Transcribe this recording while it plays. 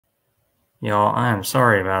Y'all, I am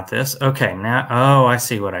sorry about this. Okay, now, oh, I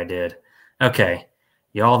see what I did. Okay,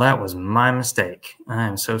 y'all, that was my mistake. I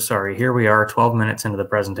am so sorry. Here we are, 12 minutes into the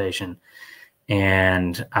presentation,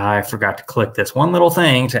 and I forgot to click this one little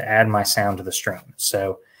thing to add my sound to the stream.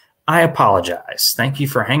 So I apologize. Thank you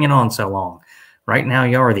for hanging on so long. Right now,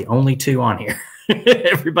 y'all are the only two on here.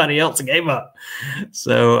 Everybody else gave up.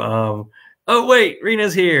 So, oh, wait,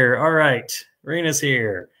 Rena's here. All right, Rena's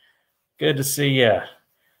here. Good to see you.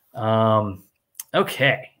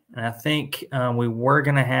 Okay. And I think we were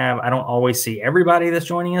going to have, I don't always see everybody that's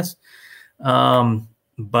joining us,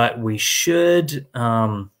 but we should.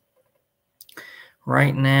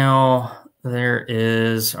 Right now, there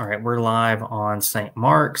is, all right, we're live on St.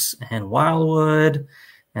 Mark's and Wildwood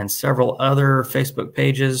and several other Facebook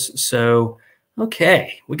pages. So,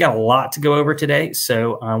 okay, we got a lot to go over today.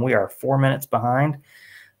 So we are 4 minutes behind,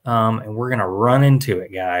 and we're going to run into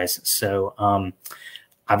it, guys. So,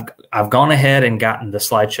 I've gone ahead and gotten the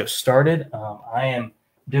slideshow started. I'm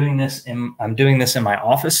doing this in my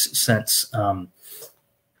office since, well,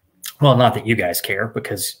 not that you guys care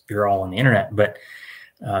because you're all on the internet, but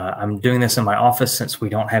I'm doing this in my office since we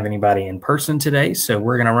don't have anybody in person today. So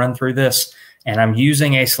we're going to run through this, and I'm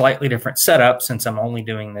using a slightly different setup since I'm only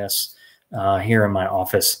doing this here in my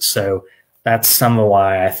office. So that's some of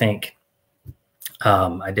why I think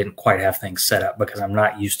I didn't quite have things set up, because I'm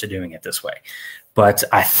not used to doing it this way. But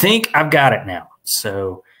I think I've got it now.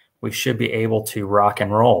 So we should be able to rock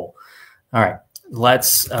and roll. All right,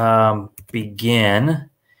 let's begin.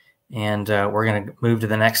 And we're going to move to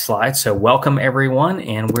the next slide. So welcome, everyone.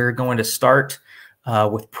 And we're going to start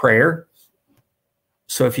with prayer.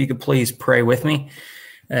 So if you could please pray with me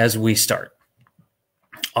as we start.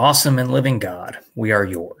 Awesome and living God, we are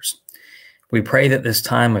yours. We pray that this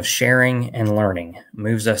time of sharing and learning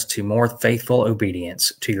moves us to more faithful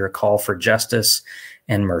obedience to your call for justice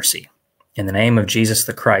and mercy. In the name of Jesus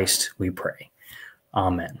the Christ, we pray.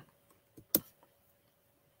 Amen.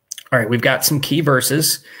 All right, we've got some key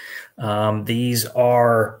verses. These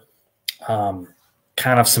are kind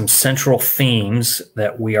of some central themes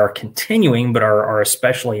that we are continuing, but are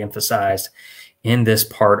especially emphasized in this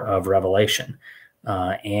part of Revelation.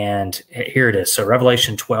 And here it is. So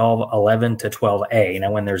Revelation 12:11 to 12a.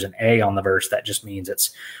 Now, when there's an A on the verse, that just means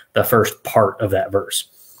it's the first part of that verse.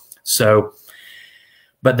 So,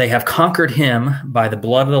 but they have conquered him by the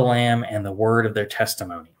blood of the Lamb and the word of their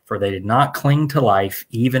testimony, for they did not cling to life,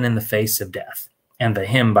 even in the face of death. And the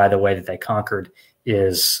him, by the way, that they conquered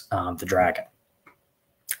is the dragon.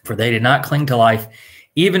 For they did not cling to life,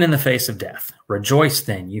 even in the face of death. Rejoice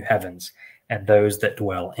then, you heavens, and those that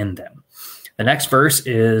dwell in them. The next verse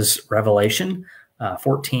is Revelation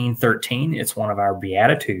 14:13. It's one of our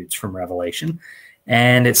Beatitudes from Revelation.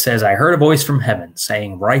 And it says, I heard a voice from heaven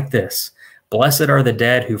saying, write this, blessed are the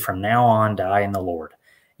dead who from now on die in the Lord.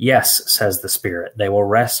 Yes, says the Spirit, they will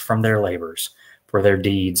rest from their labors, for their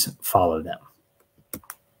deeds follow them.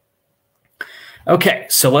 Okay,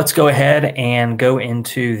 so let's go ahead and go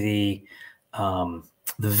into the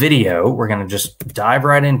video. We're going to just dive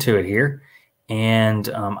right into it here. And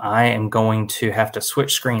I am going to have to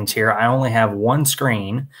switch screens here. I only have one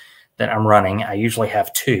screen that I'm running. I usually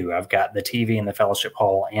have two. I've got the TV in the fellowship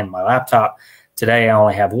hall and my laptop. Today I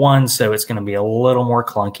only have one, so it's going to be a little more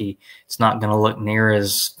clunky. It's not going to look near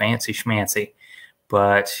as fancy schmancy,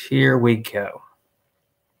 but here we go.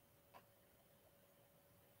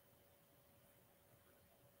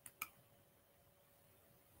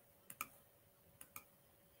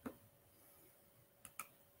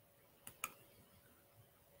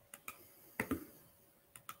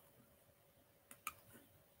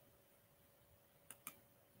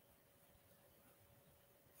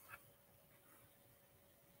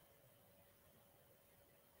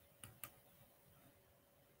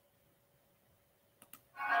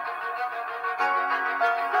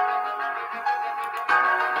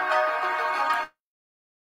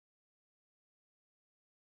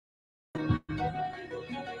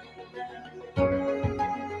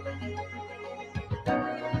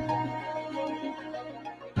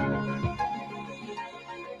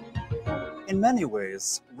 In many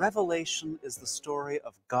ways, Revelation is the story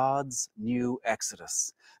of God's new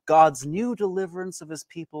exodus, God's new deliverance of his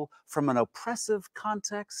people from an oppressive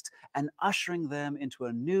context and ushering them into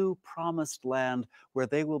a new promised land where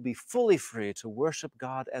they will be fully free to worship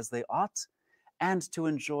God as they ought and to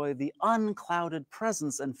enjoy the unclouded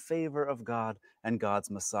presence and favor of God and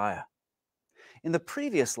God's Messiah. In the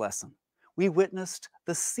previous lesson, we witnessed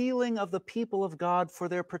the sealing of the people of God for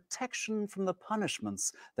their protection from the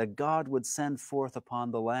punishments that God would send forth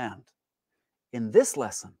upon the land. In this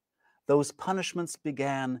lesson, those punishments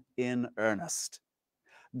began in earnest.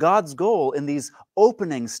 God's goal in these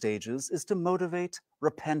opening stages is to motivate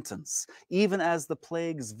repentance, even as the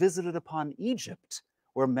plagues visited upon Egypt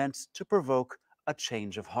were meant to provoke a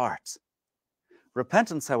change of heart.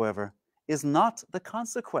 Repentance, however, is not the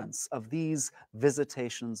consequence of these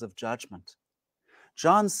visitations of judgment.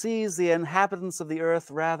 John sees the inhabitants of the earth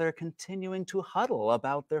rather continuing to huddle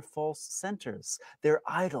about their false centers, their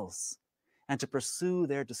idols, and to pursue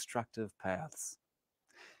their destructive paths.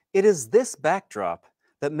 It is this backdrop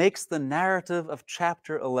that makes the narrative of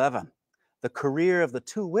chapter 11, the career of the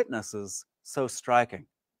two witnesses, so striking.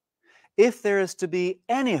 If there is to be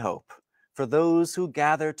any hope for those who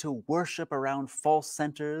gather to worship around false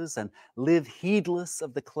centers and live heedless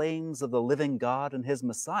of the claims of the living God and his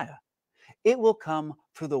Messiah, it will come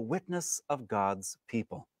through the witness of God's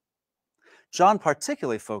people. John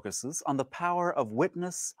particularly focuses on the power of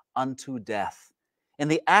witness unto death, in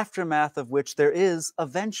the aftermath of which there is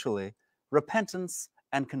eventually repentance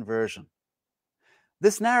and conversion.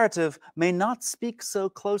 This narrative may not speak so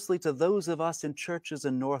closely to those of us in churches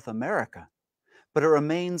in North America, but it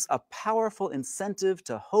remains a powerful incentive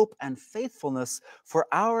to hope and faithfulness for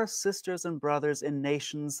our sisters and brothers in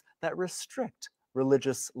nations that restrict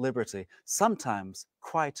religious liberty, sometimes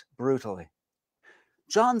quite brutally.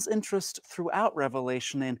 John's interest throughout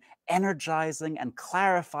Revelation in energizing and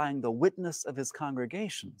clarifying the witness of his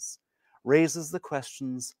congregations raises the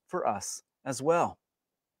questions for us as well.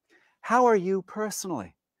 How are you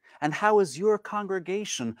personally, and how is your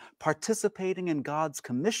congregation participating in God's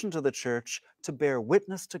commission to the church to bear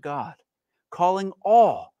witness to God, calling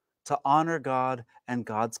all to honor God and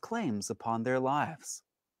God's claims upon their lives?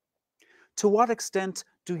 To what extent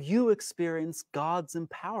do you experience God's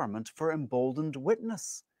empowerment for emboldened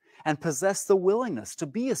witness and possess the willingness to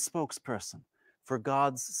be a spokesperson for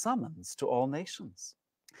God's summons to all nations?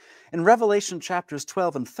 In Revelation chapters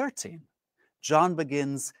 12 and 13, John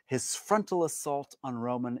begins his frontal assault on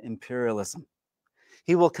Roman imperialism.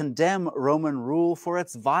 He will condemn Roman rule for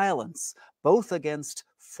its violence, both against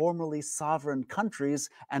formerly sovereign countries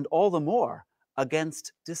and all the more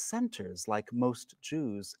against dissenters like most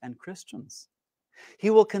Jews and Christians.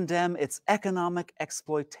 He will condemn its economic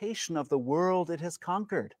exploitation of the world it has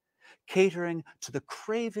conquered, catering to the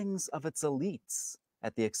cravings of its elites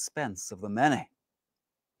at the expense of the many.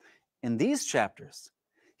 In these chapters,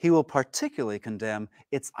 he will particularly condemn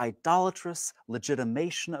its idolatrous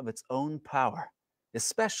legitimation of its own power,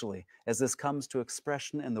 especially as this comes to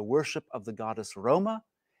expression in the worship of the goddess Roma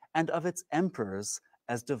and of its emperors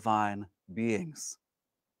as divine beings.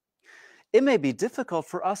 It may be difficult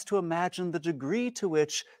for us to imagine the degree to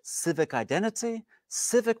which civic identity,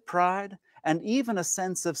 civic pride, and even a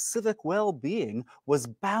sense of civic well-being was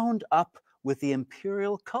bound up with the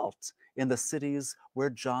imperial cult in the cities where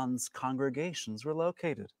John's congregations were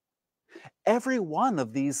located. Every one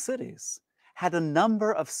of these cities had a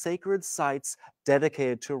number of sacred sites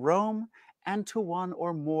dedicated to Rome and to one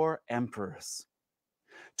or more emperors.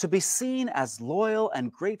 To be seen as loyal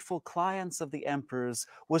and grateful clients of the emperors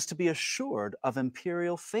was to be assured of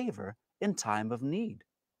imperial favor in time of need.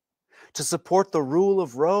 To support the rule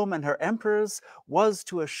of Rome and her emperors was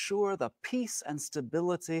to assure the peace and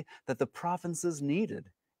stability that the provinces needed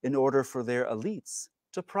in order for their elites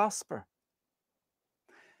to prosper.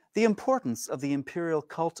 The importance of the imperial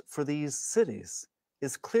cult for these cities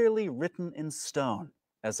is clearly written in stone,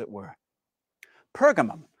 as it were.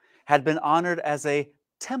 Pergamum had been honored as a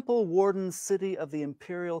temple warden city of the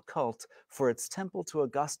imperial cult for its temple to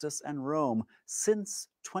Augustus and Rome since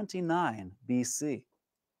 29 BC.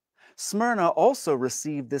 Smyrna also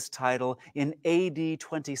received this title in AD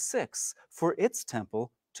 26 for its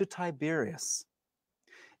temple to Tiberius.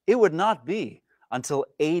 It would not be until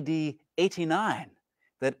AD 89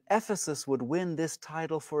 that Ephesus would win this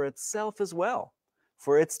title for itself as well,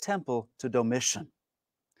 for its temple to Domitian.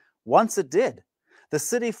 Once it did, the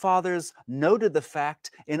city fathers noted the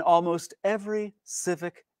fact in almost every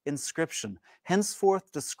civic inscription,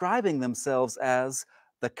 henceforth describing themselves as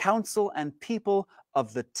the council and people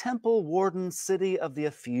of the temple warden city of the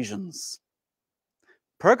Ephesians.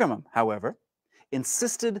 Pergamum, however,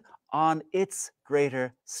 insisted on its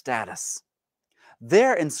greater status.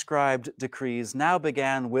 Their inscribed decrees now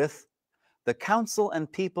began with the council and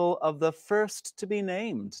people of the first to be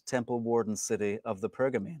named temple warden city of the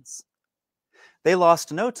Pergamenes. They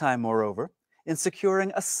lost no time, moreover, in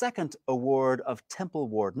securing a second award of temple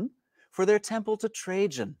warden for their temple to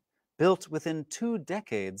Trajan, built within 2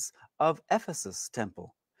 decades of Ephesus'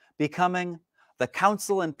 temple, becoming the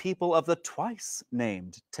council and people of the twice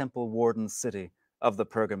named temple warden city of the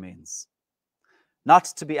Pergamenes. Not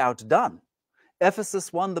to be outdone,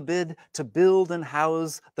 Ephesus won the bid to build and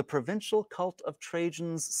house the provincial cult of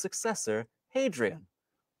Trajan's successor, Hadrian,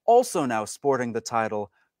 also now sporting the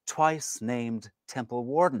title twice named Temple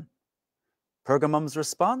Warden. Pergamum's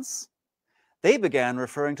response? They began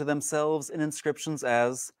referring to themselves in inscriptions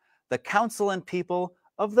as the council and people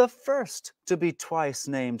of the first to be twice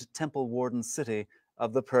named Temple Warden city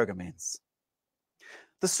of the Pergamines.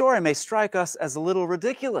 The story may strike us as a little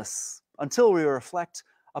ridiculous until we reflect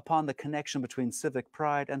upon the connection between civic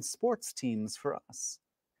pride and sports teams for us.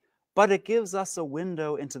 But it gives us a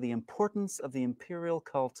window into the importance of the imperial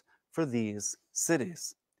cult for these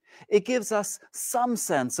cities. It gives us some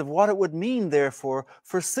sense of what it would mean, therefore,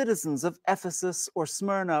 for citizens of Ephesus or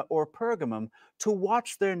Smyrna or Pergamum to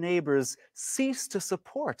watch their neighbors cease to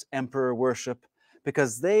support emperor worship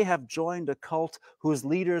because they have joined a cult whose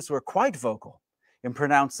leaders were quite vocal in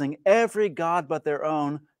pronouncing every god but their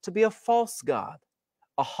own to be a false god,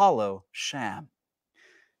 a hollow sham.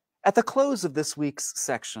 At the close of this week's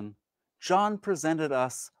section, John presented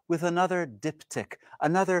us with another diptych,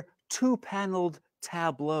 another two-paneled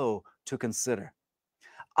tableau to consider.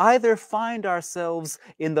 Either find ourselves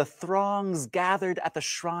in the throngs gathered at the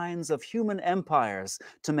shrines of human empires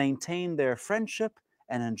to maintain their friendship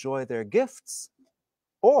and enjoy their gifts,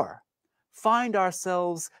 or find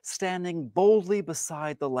ourselves standing boldly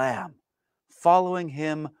beside the Lamb, following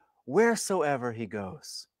him wheresoever he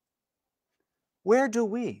goes. Where do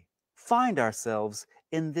we find ourselves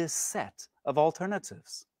in this set of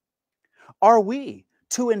alternatives? Are we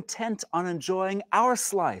too intent on enjoying our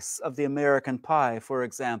slice of the American pie, for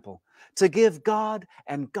example, to give God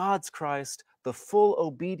and God's Christ the full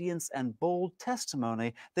obedience and bold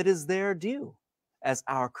testimony that is their due as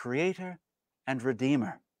our Creator and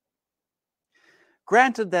Redeemer?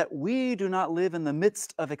 Granted that we do not live in the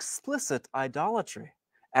midst of explicit idolatry,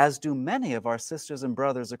 as do many of our sisters and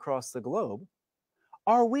brothers across the globe,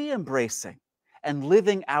 are we embracing and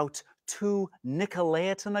living out too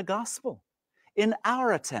Nicolaitan a gospel in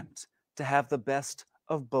our attempt to have the best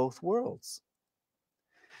of both worlds?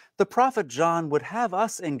 The prophet John would have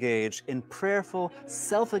us engage in prayerful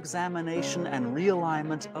self-examination and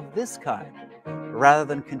realignment of this kind, rather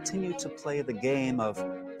than continue to play the game of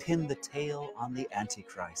pin the tail on the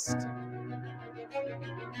Antichrist.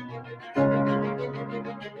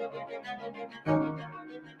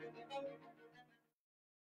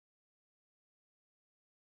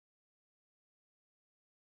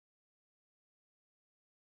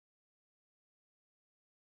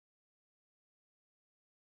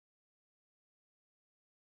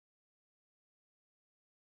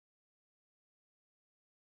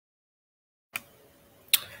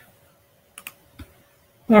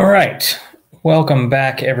 All right. Welcome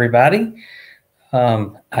back, everybody.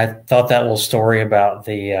 I thought that little story about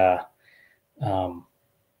the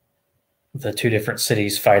two different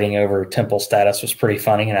cities fighting over temple status was pretty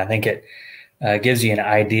funny, and I think it gives you an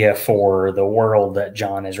idea for the world that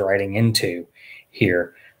John is writing into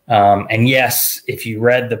here. And yes, if you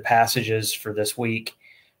read the passages for this week,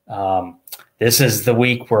 this is the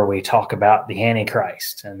week where we talk about the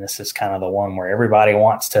Antichrist, and this is kind of the one where everybody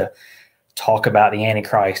wants to talk about the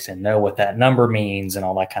Antichrist and know what that number means and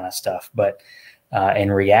all that kind of stuff. But in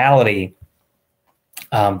reality,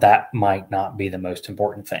 that might not be the most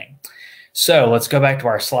important thing. So let's go back to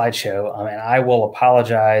our slideshow, and I will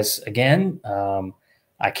apologize again.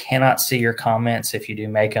 I cannot see your comments if you do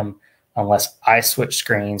make them unless I switch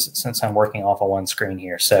screens, since I'm working off of one screen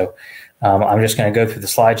here. So I'm just going to go through the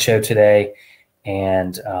slideshow today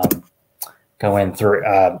and go in through,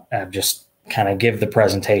 just kind of give the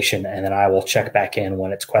presentation, and then I will check back in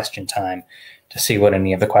when it's question time to see what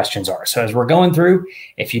any of the questions are. So as we're going through,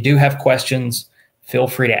 if you do have questions, feel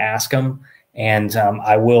free to ask them, and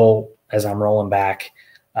I will, as I'm rolling back,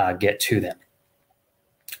 get to them.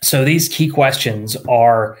 So these key questions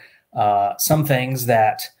are some things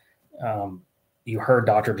that you heard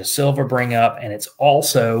Dr. De Silva bring up, and it's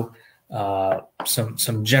also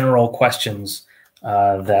some general questions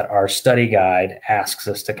that our study guide asks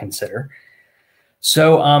us to consider.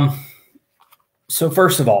 So, so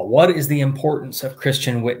first of all, what is the importance of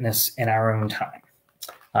Christian witness in our own time?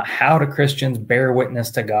 How do Christians bear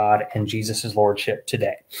witness to God and Jesus' lordship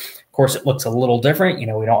today? Of course, it looks a little different. You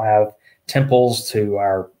know, we don't have temples to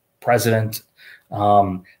our president. We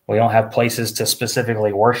don't have places to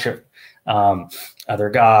specifically worship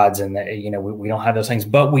other gods, and we don't have those things.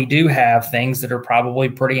 But we do have things that are probably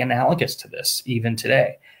pretty analogous to this even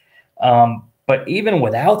today. But even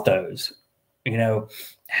without those,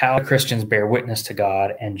 how do Christians bear witness to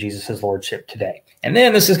God and Jesus' lordship today? And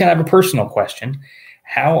then this is kind of a personal question.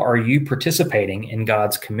 How are you participating in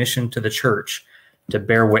God's commission to the church to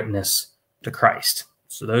bear witness to Christ?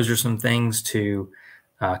 So those are some things to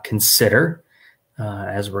consider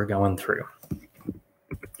as we're going through.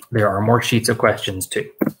 There are more sheets of questions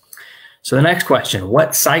too. So the next question,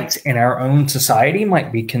 what sites in our own society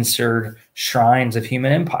might be considered shrines of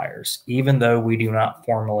human empires, even though we do not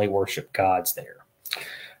formally worship gods there?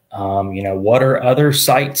 What are other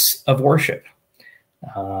sites of worship,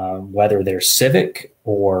 whether they're civic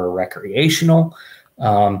or recreational?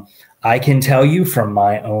 I can tell you from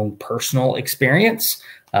my own personal experience,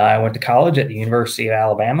 I went to college at the University of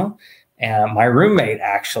Alabama, and my roommate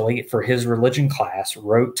actually, for his religion class,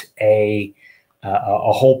 wrote a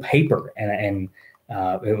whole paper, and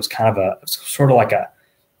it was kind of sort of like a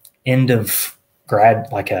end of grad,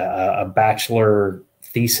 like a bachelor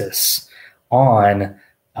thesis on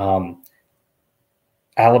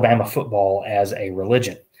Alabama football as a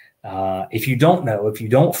religion. If you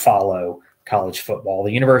don't follow college football,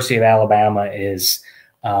 the University of Alabama is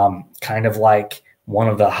kind of like one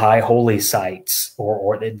of the high holy sites,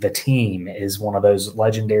 or the team is one of those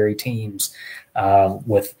legendary teams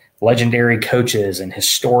with legendary coaches and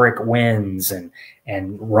historic wins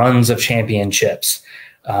and runs of championships.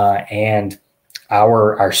 And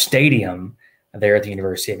our stadium there at the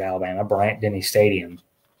University of Alabama, Bryant-Denny Stadium,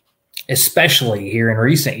 especially here in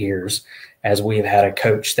recent years, as we have had a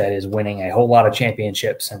coach that is winning a whole lot of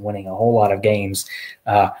championships and winning a whole lot of games,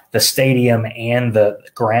 the stadium and the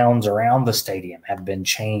grounds around the stadium have been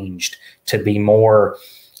changed to be more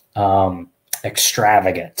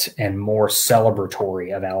extravagant and more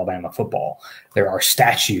celebratory of Alabama football. There are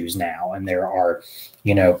statues now, and there are,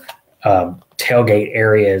 tailgate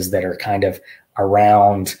areas that are kind of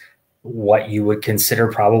around what you would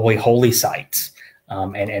consider probably holy sites.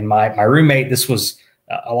 And my roommate, this was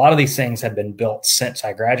a lot of these things have been built since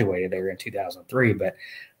I graduated there in 2003. But,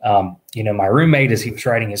 my roommate, as he was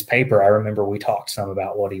writing his paper, I remember we talked some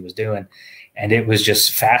about what he was doing. And it was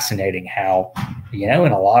just fascinating how, in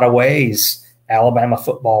a lot of ways, Alabama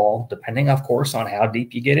football, depending, of course, on how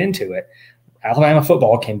deep you get into it, Alabama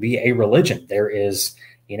football can be a religion. There is,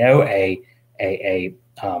 a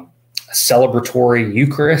celebratory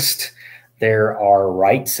Eucharist. There are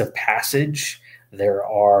rites of passage. There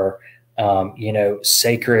are,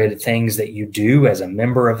 sacred things that you do as a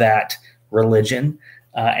member of that religion.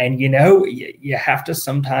 And you have to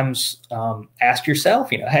sometimes ask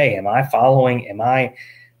yourself, hey, am I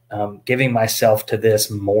giving myself to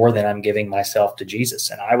this more than I'm giving myself to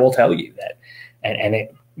Jesus? And I will tell you that, and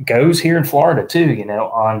it goes here in Florida too,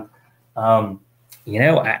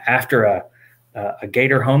 after a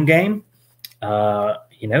Gator home game,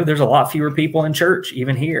 there's a lot fewer people in church,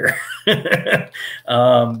 even here.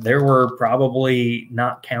 There were probably,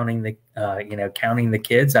 not counting the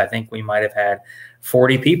kids, I think we might have had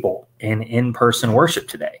 40 people in-person worship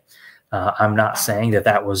today. I'm not saying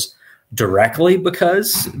that was directly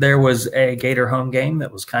because there was a Gator home game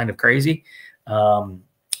that was kind of crazy.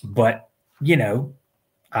 But,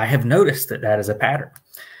 I have noticed that is a pattern.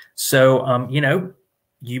 So,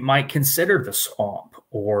 you might consider the Swamp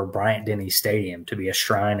or Bryant-Denny Stadium to be a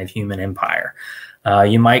shrine of human empire.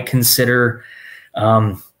 You might consider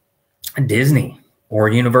Disney or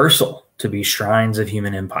Universal to be shrines of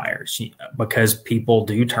human empires, because people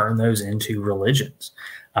do turn those into religions.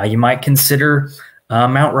 You might consider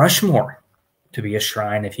Mount Rushmore to be a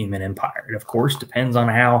shrine of human empire. It, of course, depends on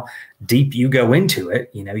how deep you go into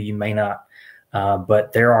it. You may not,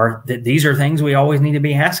 but these are things we always need to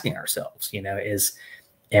be asking ourselves,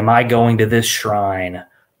 am I going to this shrine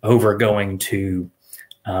over going to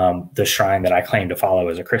the shrine that I claim to follow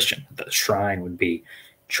as a Christian? The shrine would be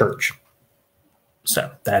church.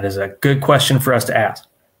 So that is a good question for us to ask.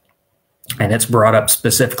 And it's brought up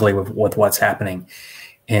specifically with what's happening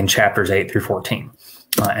in chapters 8 through 14.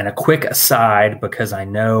 And a quick aside, because I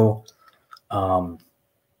know that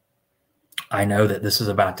this is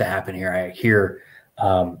about to happen here. I hear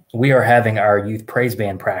we are having our youth praise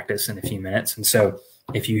band practice in a few minutes. And so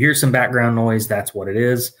if you hear some background noise, that's what it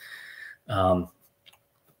is.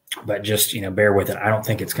 But just, bear with it. I don't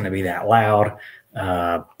think it's going to be that loud.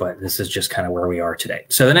 But this is just kind of where we are today.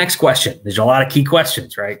 So the next question, there's a lot of key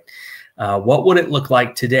questions, right? What would it look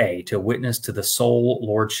like today to witness to the sole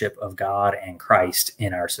lordship of God and Christ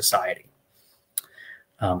in our society?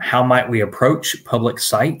 How might we approach public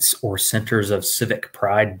sites or centers of civic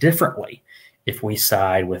pride differently if we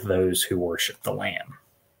side with those who worship the Lamb?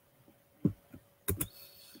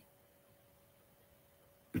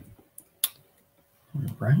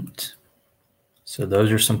 All right. So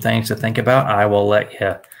those are some things to think about. I will let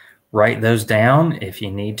you write those down if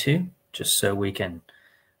you need to, just so we can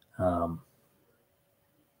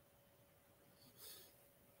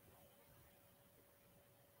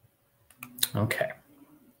Okay.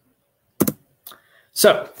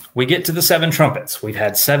 So we get to the 7 trumpets. We've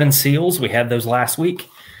had 7 seals. We had those last week.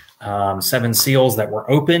 7 seals that were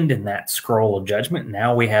opened in that scroll of judgment.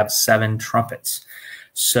 Now we have 7 trumpets.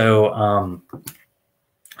 So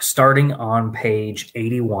starting on page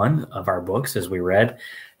 81 of our books, as we read,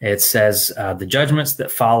 it says, the judgments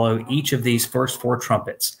that follow each of these first 4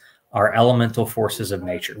 trumpets are elemental forces of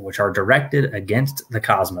nature, which are directed against the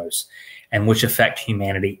cosmos and which affect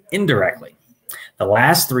humanity indirectly. The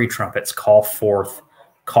last 3 trumpets call forth,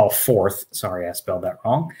 sorry, I spelled that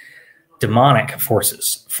wrong, demonic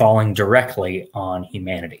forces falling directly on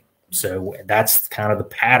humanity. So that's kind of the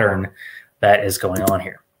pattern that is going on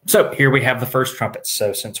here. So here we have the first trumpets.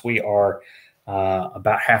 So since we are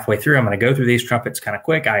about halfway through, I'm going to go through these trumpets kind of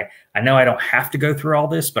quick. I know I don't have to go through all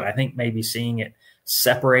this, but I think maybe seeing it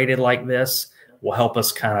separated like this will help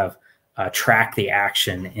us kind of track the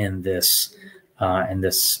action in this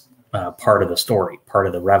part of the story, part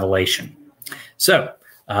of the revelation. So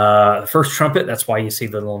the first trumpet, that's why you see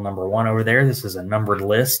the little number 1 over there. This is a numbered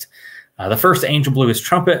list. The first angel blew his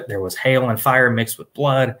trumpet. There was hail and fire mixed with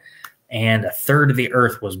blood, and 1/3 of the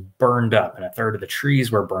earth was burned up, and 1/3 of the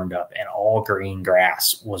trees were burned up, and all green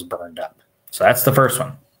grass was burned up. So that's the first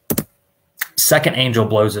one. Second angel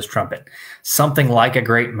blows his trumpet. Something like a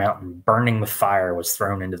great mountain burning with fire was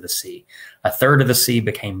thrown into the sea. 1/3 of the sea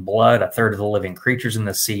became blood, 1/3 of the living creatures in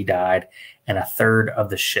the sea died, and 1/3 of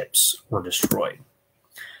the ships were destroyed.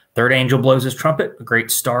 Third angel blows his trumpet. A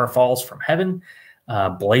great star falls from heaven,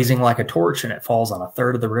 blazing like a torch, and it falls on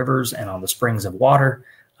 1/3 of the rivers and on the springs of water.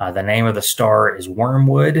 The name of the star is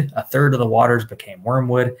wormwood. 1/3 of the waters became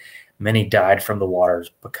wormwood. Many died from the waters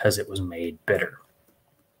because it was made bitter.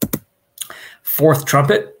 Fourth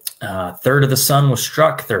trumpet, 1/3 of the sun was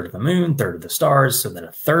struck, 1/3 of the moon, 1/3 of the stars, so that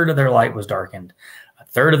 1/3 of their light was darkened.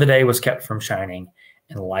 1/3 of the day was kept from shining,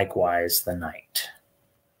 and likewise the night.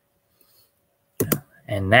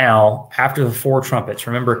 And now, after the 4 trumpets,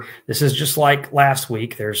 remember, this is just like last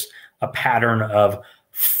week. There's a pattern of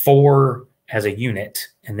 4 as a unit,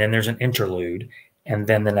 and then there's an interlude, and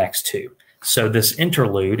then the next 2. So this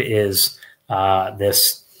interlude is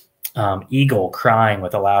this eagle crying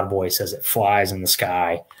with a loud voice as it flies in the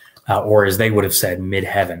sky, or as they would have said,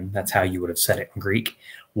 mid-heaven. That's how you would have said it in Greek.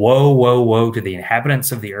 Woe, woe, woe to the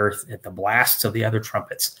inhabitants of the earth at the blasts of the other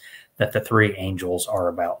trumpets that the 3 angels are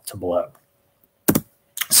about to blow.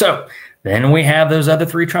 So then we have those other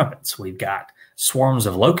 3 trumpets. We've got swarms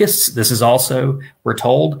of locusts. This is also, we're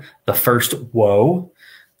told, the first woe.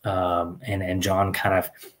 And John kind of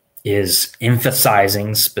is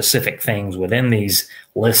emphasizing specific things within these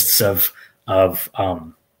lists of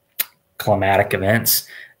climatic events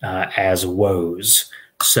as woes.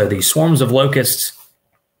 So these swarms of locusts,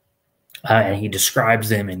 and he describes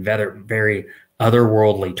them in very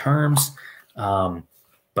otherworldly terms.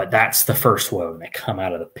 But that's the first woe. They come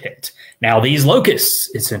out of the pit. Now, these locusts,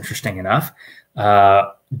 it's interesting enough,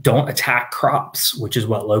 don't attack crops, which is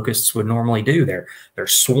what locusts would normally do. They're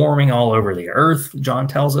swarming all over the earth, John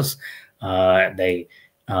tells us. They're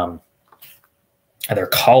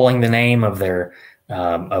calling the name of their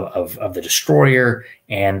of the destroyer,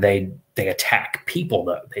 and they attack people,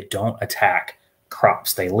 though. They don't attack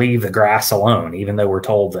crops. They leave the grass alone, even though we're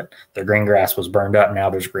told that the green grass was burned up. Now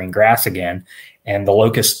there's green grass again, and the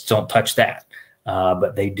locusts don't touch that.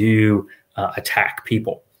 But they do attack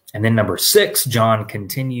people. And then number 6, John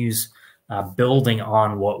continues building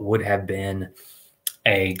on what would have been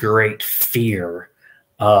a great fear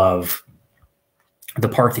of the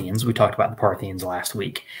Parthians. We talked about the Parthians last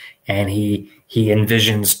week. And he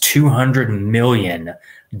envisions 200 million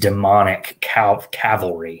demonic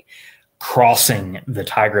cavalry crossing the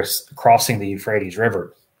Tigris, crossing the Euphrates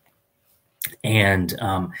River. And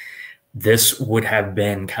this would have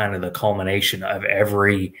been kind of the culmination of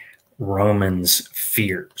every Roman's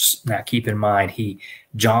fears. Now, keep in mind,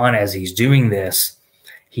 John, as he's doing this,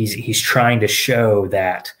 he's trying to show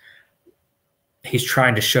that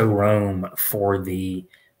Rome for the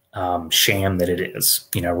sham that it is.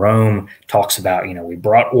 You know, Rome talks about, we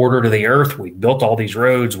brought order to the earth. We've built all these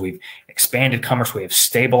roads. We've expanded commerce. We have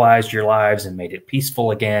stabilized your lives and made it peaceful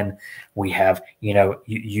again. We have,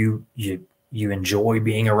 you enjoy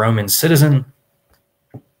being a Roman citizen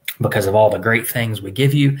because of all the great things we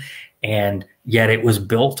give you. And yet it was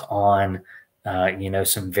built on,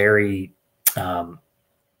 some very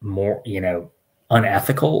more,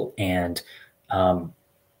 unethical and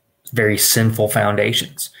very sinful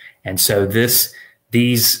foundations. And so the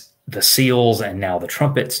seals and now the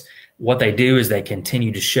trumpets, what they do is they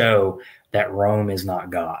continue to show that Rome is not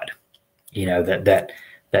God. That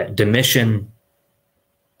Domitian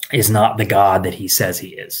is not the God that he says he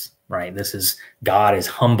is. right? This is God is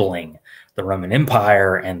humbling the Roman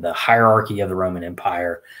Empire and the hierarchy of the Roman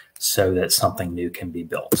Empire so that something new can be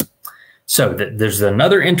built. So there's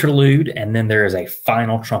another interlude, and then there is a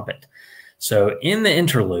final trumpet. So in the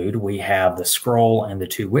interlude, we have the scroll and the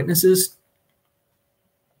two witnesses.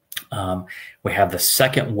 We have the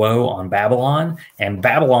second woe on Babylon, and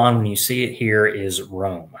Babylon, when you see it here, is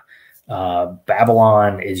Rome.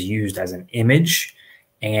 Babylon is used as an image,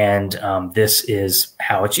 and this is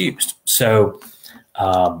how it's used. So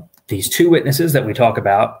these two witnesses that we talk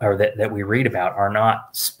about, or that we read about, are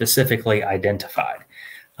not specifically identified.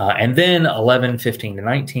 And then 11, 15 to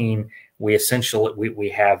 19, we essentially we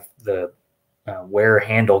have the where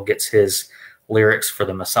Handel gets his lyrics for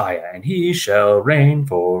the Messiah, and he shall reign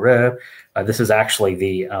forever. This is actually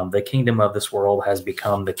the kingdom of this world has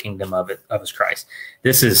become the kingdom of his Christ.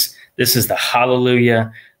 This is the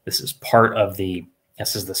hallelujah. This is part of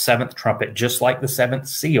this is the seventh trumpet, just like the seventh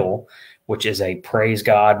seal, which is a praise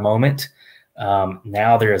God moment.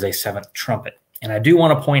 Now there is a seventh trumpet. And I do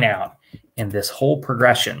want to point out in this whole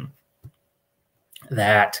progression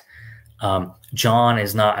that John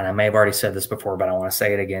is not, and I may have already said this before, but I want to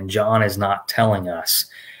say it again, John is not telling us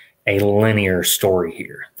a linear story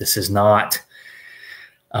here. This is not,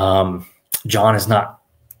 John is not,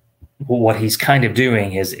 what he's kind of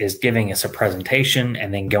doing is giving us a presentation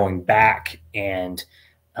and then going back and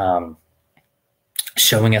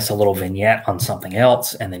showing us a little vignette on something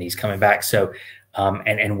else, and then he's coming back. So,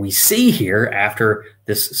 and we see here after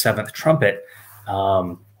this seventh trumpet,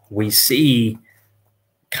 we see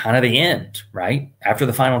kind of the end, right? After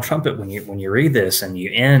the final trumpet, when you read this and you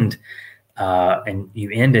end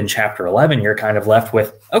in chapter 11, you're kind of left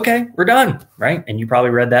with, okay, we're done, right? And you probably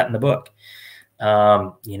read that in the book.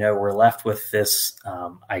 We're left with this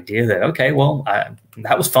idea that, okay, well,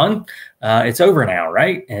 that was fun. It's over now,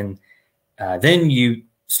 right? And then you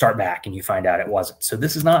start back and you find out it wasn't. So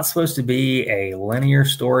this is not supposed to be a linear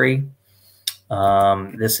story.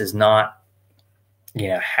 This is not,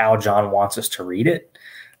 how John wants us to read it.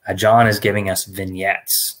 John is giving us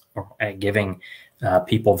vignettes, giving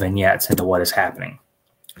people vignettes into what is happening.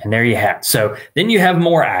 And there you have. So then you have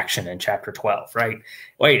more action in chapter 12, right?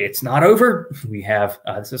 Wait, it's not over. We have,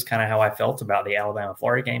 this is kind of how I felt about the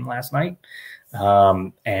Alabama-Florida game last night.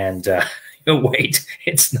 Wait,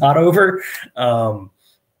 it's not over.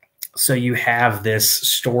 So you have this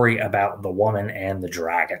story about the woman and the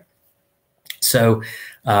dragon. So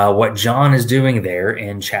what John is doing there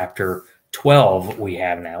in chapter 12 we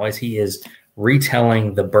have now is he is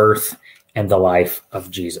retelling the birth and the life of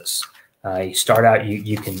Jesus. You start out,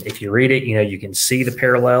 you can, if you read it, you can see the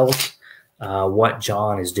parallels, what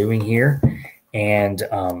John is doing here, and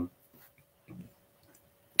kind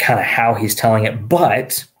of how he's telling it.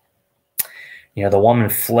 But, the woman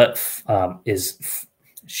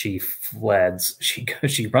she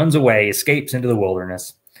runs away, escapes into the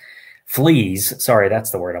wilderness, flees. Sorry,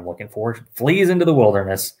 that's the word I'm looking for. Flees into the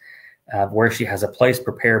wilderness, where she has a place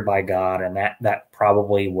prepared by God, and that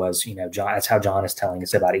probably was, John. That's how John is telling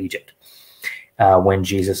us about Egypt, when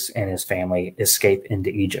Jesus and his family escape into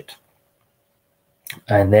Egypt,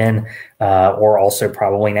 and then, or also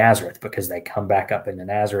probably Nazareth, because they come back up into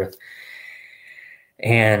Nazareth,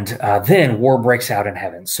 and then war breaks out in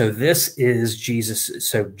heaven. So this is Jesus.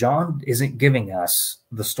 So John isn't giving us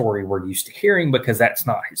the story we're used to hearing, because that's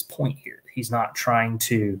not his point here. He's not trying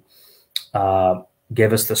to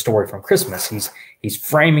give us the story from Christmas. He's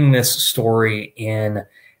framing this story in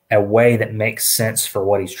a way that makes sense for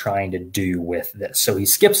what he's trying to do with this. So he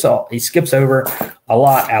skips over a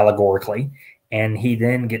lot allegorically, and he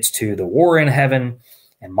then gets to the war in heaven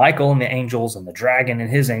and Michael and the angels and the dragon and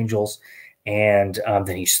his angels, and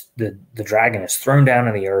then the dragon is thrown down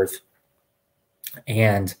to the earth.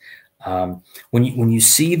 And when you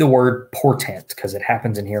see the word portent, because it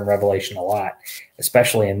happens in here in Revelation a lot,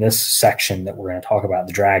 especially in this section that we're going to talk about,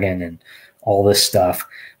 the dragon and all this stuff,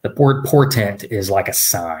 the word portent is like a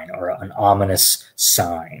sign or an ominous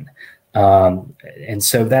sign. And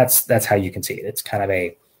so that's how you can see it. It's kind of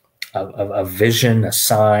a vision, a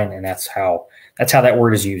sign, and that's how that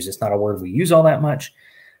word is used. It's not a word we use all that much,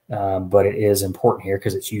 but it is important here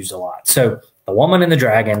because it's used a lot. So the woman and the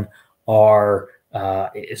dragon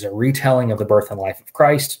is a retelling of the birth and life of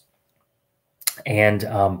Christ. And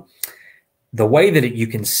the way that you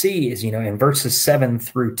can see is, in verses 7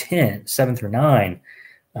 through 9,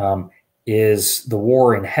 is the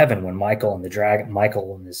war in heaven when Michael and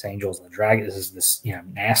his angels and the dragon, this is this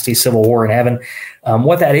nasty civil war in heaven.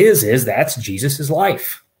 What that is that's Jesus's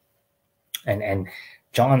life. And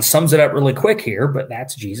John sums it up really quick here, but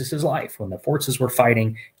that's Jesus's life. When the forces were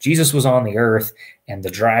fighting, Jesus was on the earth, and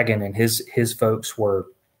the dragon and his folks were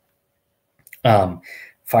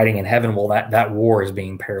fighting in heaven. Well, that war is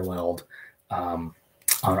being paralleled on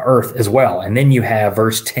earth as well. And then you have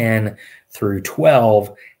verse 10 through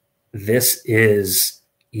 12. This is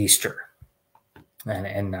Easter.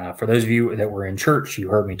 And for those of you that were in church, you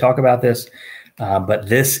heard me talk about this. But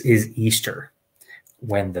this is Easter,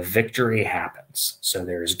 when the victory happens. So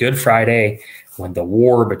there's Good Friday, when the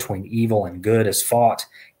war between evil and good is fought.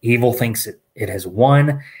 Evil thinks it has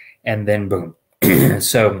won, and then boom. And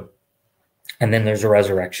then there's a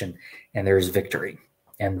resurrection, and there's victory.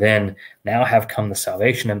 And then now have come the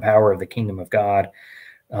salvation and power of the kingdom of God.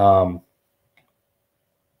 And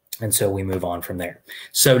so we move on from there.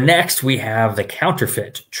 So next we have the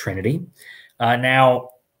counterfeit Trinity. Now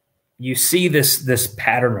you see this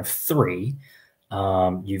pattern of three.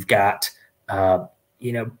 You've got, but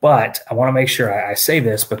I want to make sure I say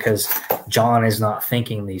this because John is not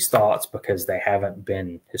thinking these thoughts because they haven't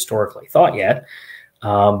been historically thought yet.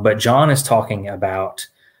 But John is talking about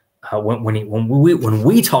when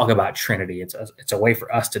we talk about Trinity, it's a way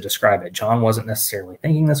for us to describe it. John wasn't necessarily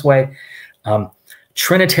thinking this way.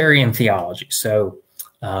 Trinitarian theology. So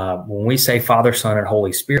when we say Father, Son, and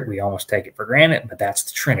Holy Spirit, we almost take it for granted, but that's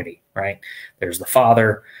the Trinity, right? There's the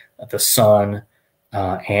Father, the Son,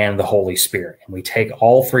 and the Holy Spirit. And we take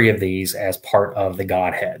all three of these as part of the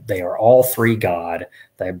Godhead. They are all three God,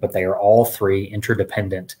 but they are all three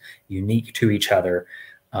interdependent, unique to each other,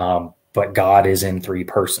 but God is in three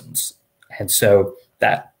persons. And so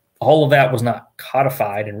that all of that was not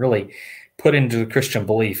codified and really put into the Christian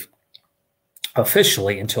belief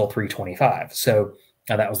officially until 325. So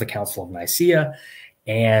that was the Council of Nicaea,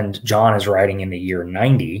 and John is writing in the year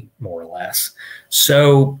 90, more or less.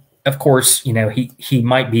 So of course, he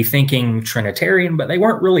might be thinking Trinitarian, but they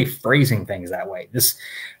weren't really phrasing things that way. This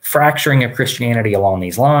fracturing of Christianity along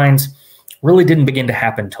these lines really didn't begin to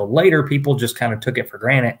happen until later. People just kind of took it for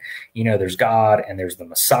granted. There's God and there's the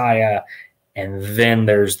Messiah, and then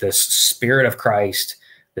there's this Spirit of Christ,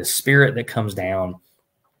 this Spirit that comes down,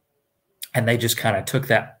 and they just kind of took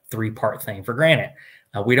that three-part thing for granted.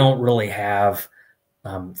 We don't really have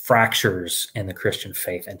fractures in the Christian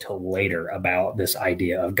faith until later about this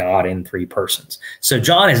idea of God in three persons. So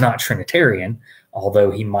John is not Trinitarian, although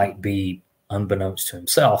he might be unbeknownst to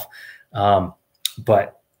himself.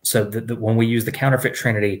 But so when we use the counterfeit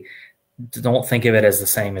Trinity, don't think of it as the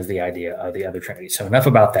same as the idea of the other Trinity. So enough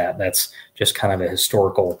about that. That's just kind of a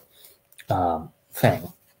historical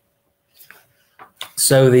thing.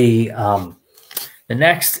 So the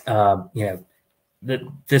next,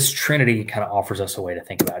 this Trinity kind of offers us a way to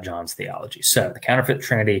think about John's theology. So the counterfeit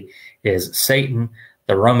Trinity is Satan,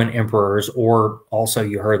 the Roman emperors, or also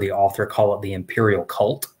you heard the author call it the imperial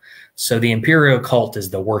cult. So the imperial cult is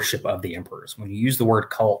the worship of the emperors. When you use the word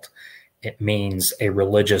cult, it means a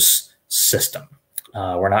religious system.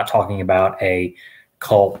 We're not talking about a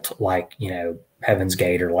cult like, Heaven's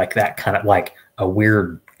Gate or like that kind of like a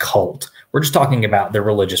weird cult. We're just talking about the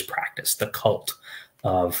religious practice, the cult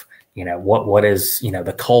of, what is,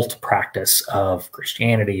 the cult practice of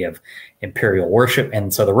Christianity, of imperial worship.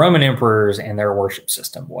 And so the Roman emperors and their worship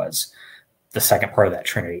system was the second part of that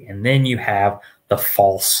Trinity. And then you have the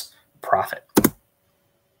false prophet.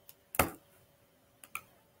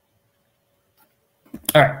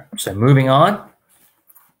 All right, so moving on,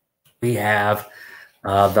 we have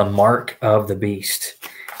the mark of the beast.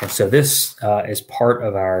 And so this is part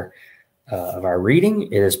of our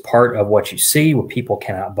reading. It is part of what you see, what people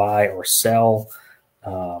cannot buy or sell.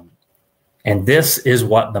 And this is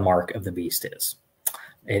what the mark of the beast is.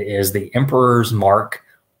 It is the emperor's mark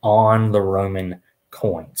on the Roman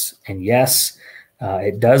coins. And yes,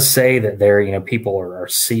 it does say that there, people are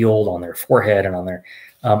sealed on their forehead and on their,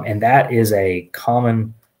 and that is a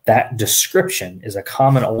common, that description is a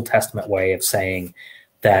common Old Testament way of saying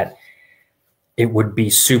that it would be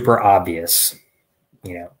super obvious,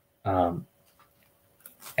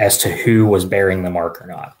 as to who was bearing the mark or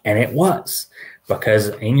not. And it was, because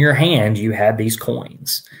in your hand, you had these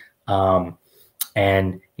coins. And,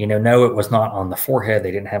 no, it was not on the forehead.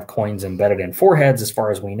 They didn't have coins embedded in foreheads as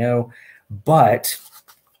far as we know, but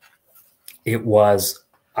it was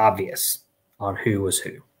obvious on who was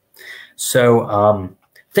who. So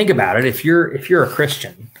think about it. If you're a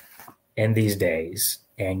Christian in these days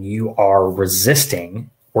and you are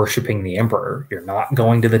resisting worshiping the emperor, you're not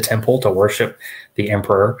going to the temple to worship the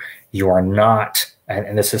emperor. You are not,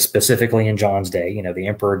 and this is specifically in John's day, the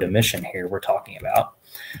Emperor Domitian here we're talking about.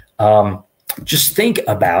 Just think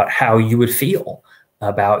about how you would feel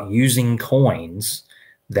about using coins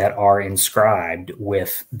that are inscribed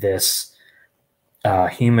with this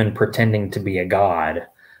human pretending to be a god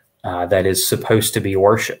that is supposed to be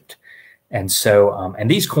worshipped. And so, and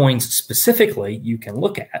these coins specifically, you can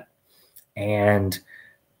look at, and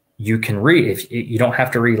you can read. If you don't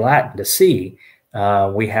have to read Latin to see,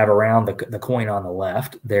 we have around the coin on the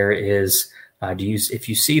left, there is, if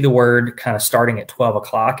you see the word kind of starting at 12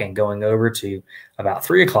 o'clock and going over to about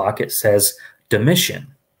 3 o'clock, it says Domitian.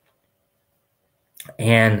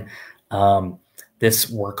 And this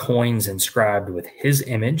were coins inscribed with his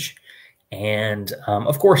image. And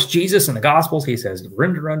of course, Jesus in the Gospels, he says,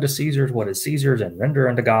 render unto Caesar's what is Caesar's and render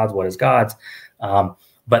unto God's what is God's.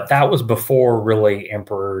 But that was before really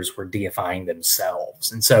emperors were deifying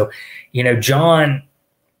themselves. And so, you know, John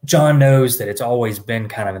knows that it's always been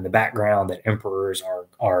kind of in the background that emperors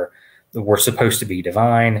were supposed to be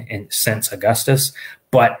divine and since Augustus.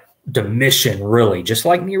 But Domitian really, just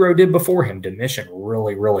like Nero did before him, Domitian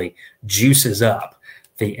really, really juices up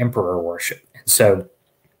the emperor worship. And so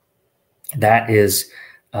that is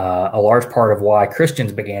a large part of why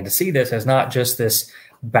Christians began to see this as not just this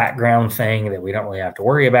background thing that we don't really have to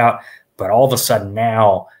worry about, but all of a sudden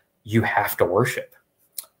now you have to worship.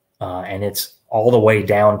 And it's all the way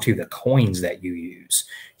down to the coins that you use.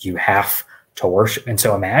 You have to worship. And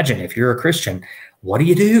so imagine if you're a Christian, what do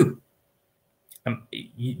you do?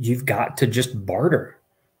 You've got to just barter,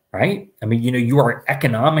 right? I mean, you know, you are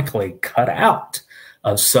economically cut out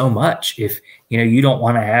of so much if, you know, you don't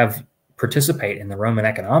want to participate in the Roman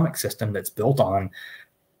economic system that's built on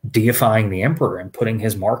deifying the emperor and putting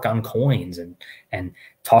his mark on coins and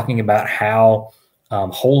talking about how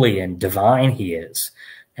holy and divine he is.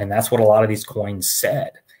 And that's what a lot of these coins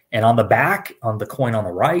said. And on the back, on the coin on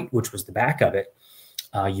the right, which was the back of it,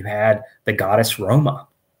 you had the goddess Roma,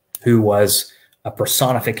 who was a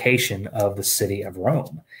personification of the city of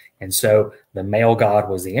Rome. And so the male god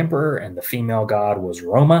was the emperor and the female god was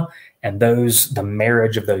Roma. And the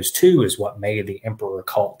marriage of those two is what made the emperor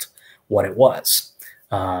cult what it was.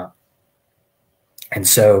 And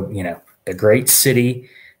so, you know, the great city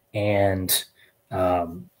and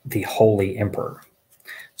the holy emperor.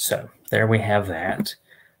 So there we have that.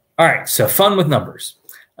 All right, so fun with numbers.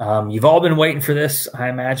 You've all been waiting for this, I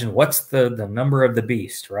imagine. What's the number of the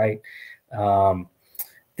beast, right?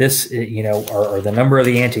 This, you know, or the number of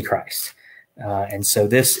the Antichrist. And so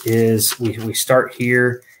this is, we start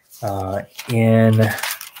here in,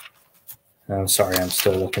 I'm sorry, I'm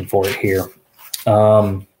still looking for it here.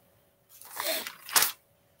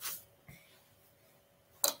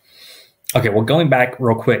 Okay, well, going back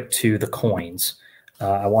real quick to the coins,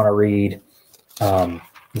 I want to read,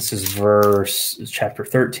 this is chapter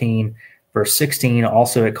 13, verse 16.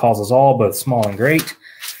 Also, it calls us all, both small and great,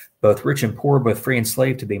 both rich and poor, both free and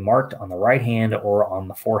slave, to be marked on the right hand or on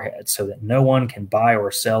the forehead, so that no one can buy or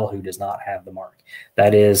sell who does not have the mark.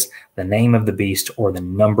 That is the name of the beast or the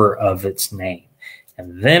number of its name.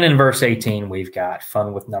 And then in verse 18, we've got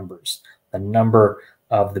fun with numbers, the number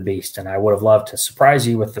of the beast. And I would have loved to surprise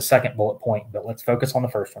you with the second bullet point, but let's focus on the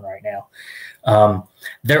first one right now.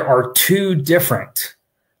 There are two different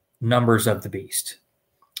numbers of the beast.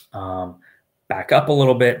 Back up a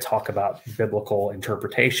little bit, talk about biblical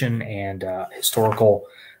interpretation and historical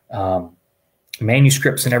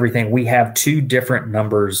manuscripts and everything. We have two different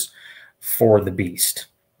numbers for the beast.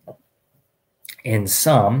 In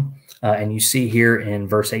some, and you see here in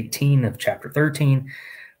verse 18 of chapter 13,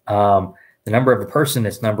 the number of a person,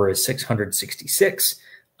 its number is 666.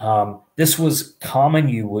 This was common.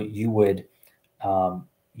 You would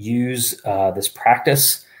use this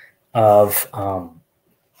practice of,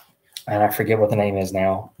 and I forget what the name is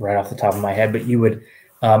now, right off the top of my head, but you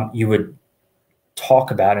would talk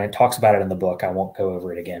about, and it talks about it in the book. I won't go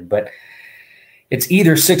over it again, but it's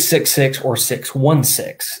either 666 or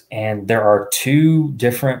 616, and there are two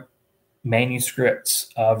different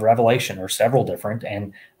manuscripts of Revelation, or several different,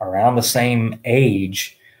 and around the same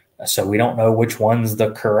age. So we don't know which one's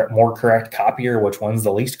the more correct copy or which one's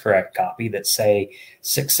the least correct copy that say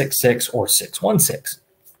 666 or 616.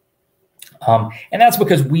 And that's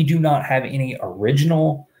because we do not have any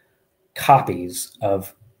original copies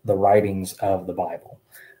of the writings of the Bible.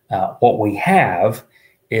 What we have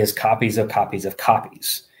is copies of copies of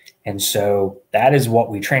copies. And so that is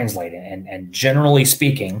what we translate in. And generally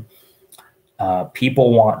speaking,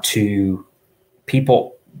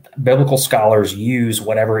 biblical scholars use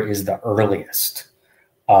whatever is the earliest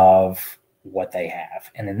of what they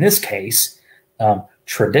have. And in this case,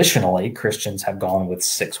 traditionally, Christians have gone with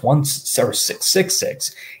 616 or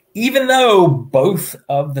 666, even though both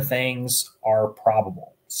of the things are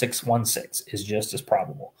probable. 616 is just as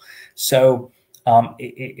probable. So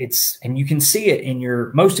and you can see it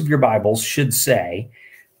in most of your Bibles should say,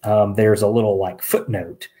 there's a little like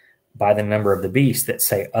footnote by the number of the beast that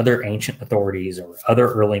say other ancient authorities or other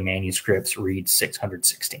early manuscripts read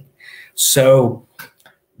 616. So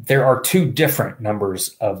there are two different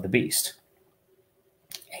numbers of the beast.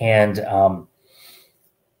 And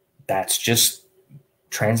that's just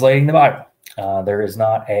translating the Bible. There is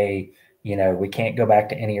not a, we can't go back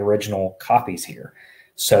to any original copies here.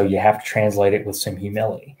 So you have to translate it with some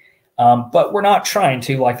humility. But we're not trying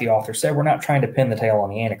to, like the author said, we're not trying to pin the tail on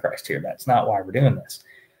the Antichrist here. That's not why we're doing this.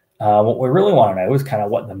 What we really want to know is kind of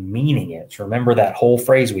what the meaning is. Remember that whole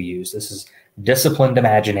phrase we use. This is disciplined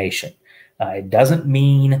imagination. It doesn't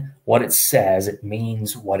mean what it says. It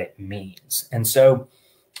means what it means. And so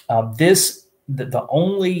the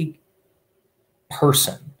only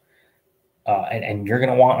person, and you're going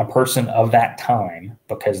to want a person of that time,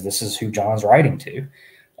 because this is who John's writing to,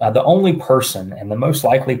 the only person and the most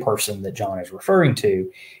likely person that John is referring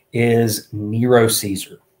to is Nero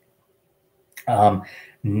Caesar.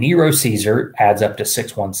 Nero Caesar adds up to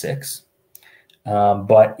 616.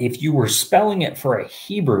 But if you were spelling it for a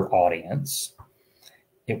Hebrew audience,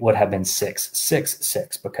 it would have been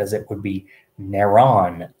 666 because it would be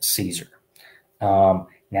Neron Caesar. Now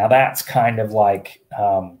that's kind of like,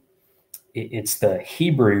 it's the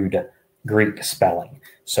Hebrewed Greek spelling.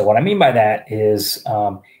 So what I mean by that is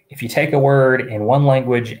if you take a word in one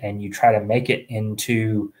language and you try to make it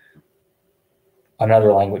into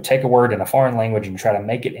another language, take a word in a foreign language and try to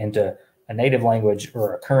make it into a native language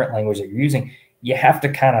or a current language that you're using, you have to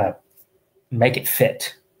kind of make it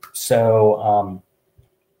fit. So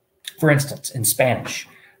for instance, in Spanish,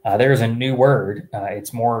 there's a new word.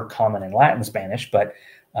 It's more common in Latin Spanish, but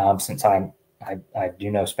since I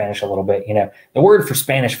do know Spanish a little bit, the word for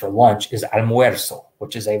Spanish for lunch is almuerzo,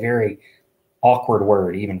 which is a very awkward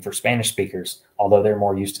word even for Spanish speakers, although they're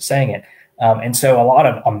more used to saying it. And so a lot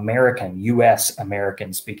of U.S.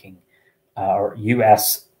 American speaking or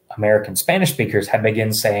U.S. American Spanish speakers have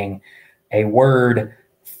begun saying a word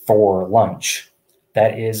for lunch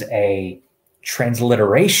that is a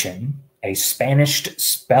transliteration, a Spanish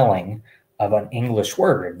spelling of an English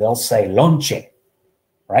word. They'll say lonche,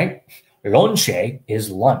 right? Lonche is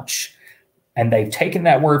lunch. And they've taken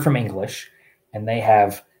that word from English and they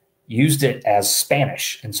have used it as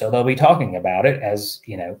Spanish. And so they'll be talking about it as,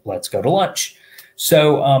 let's go to lunch.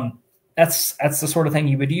 So that's the sort of thing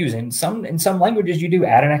you would use. In some languages, you do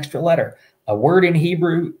add an extra letter. A word in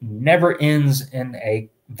Hebrew never ends in a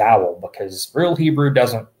vowel because real Hebrew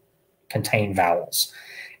doesn't contain vowels.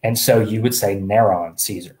 And so you would say Neron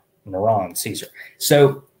Caesar.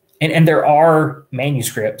 So, and there are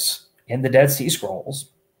manuscripts in the Dead Sea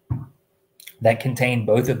Scrolls that contain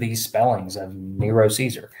both of these spellings of Nero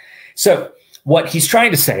Caesar. So what he's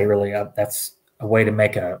trying to say, really, that's a way to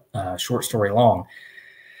make a short story long.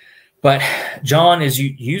 But John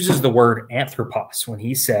uses the word anthropos when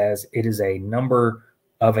he says it is a number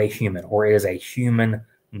of a human, or it is a human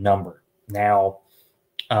number. Now,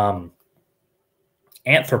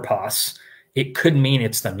 anthropos, it could mean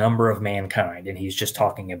it's the number of mankind, and he's just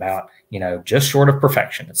talking about, just short of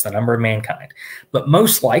perfection. It's the number of mankind. But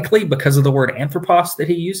most likely, because of the word anthropos that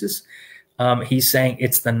he uses, he's saying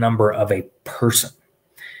it's the number of a person.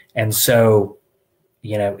 And so,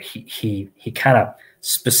 he kind of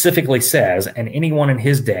specifically says, and anyone in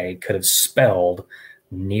his day could have spelled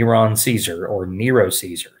Neron Caesar or Nero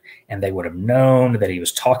Caesar, and they would have known that he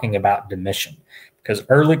was talking about Domitian, because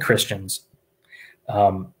early Christians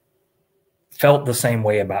felt the same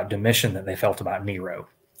way about Domitian that they felt about Nero.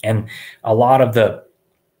 And a lot of the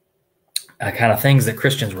kind of things that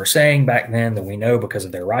Christians were saying back then that we know because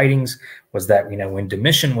of their writings was that, when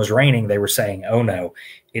Domitian was reigning, they were saying, oh no,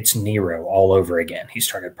 it's Nero all over again. He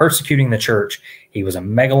started persecuting the church. He was a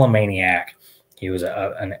megalomaniac. He was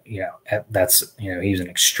he was an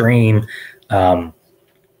extreme,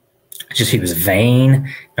 he was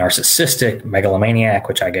vain, narcissistic, megalomaniac,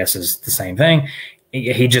 which I guess is the same thing.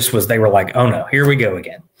 He just was, they were like, oh no, here we go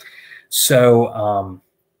again. So,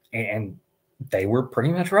 and they were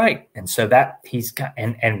pretty much right. And so that he's got,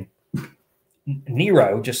 and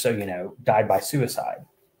Nero, just so you know, died by suicide.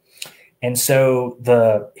 And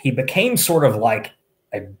so he became sort of like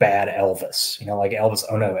a bad Elvis, like Elvis.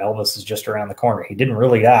 Oh no, Elvis is just around the corner. He didn't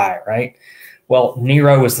really die, right? Well,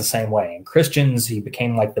 Nero was the same way. And Christians, he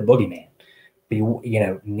became like the boogeyman.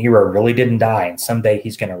 Nero really didn't die, and someday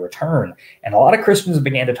he's going to return. And a lot of Christians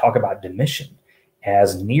began to talk about Domitian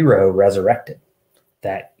as Nero resurrected.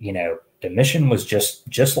 That, Domitian was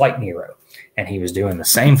just like Nero, and he was doing the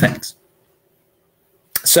same things.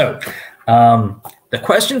 So the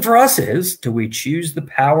question for us is, do we choose the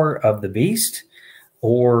power of the beast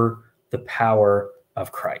or the power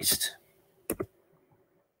of Christ?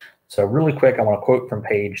 So really quick, I want to quote from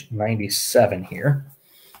page 97 here.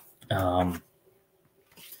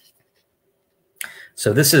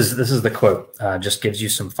 So this is the quote. Just gives you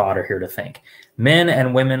some fodder here to think. Men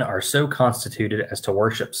and women are so constituted as to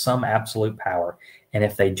worship some absolute power, and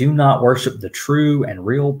if they do not worship the true and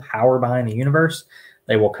real power behind the universe,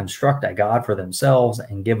 they will construct a god for themselves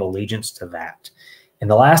and give allegiance to that. In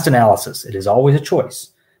the last analysis, it is always a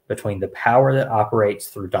choice between the power that operates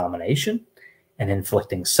through domination and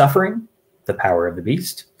inflicting suffering, the power of the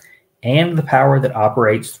beast, and the power that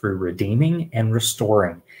operates through redeeming and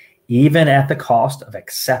restoring, even at the cost of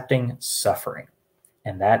accepting suffering.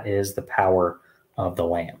 And that is the power of the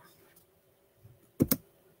Lamb.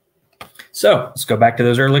 So let's go back to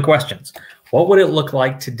those early questions. What would it look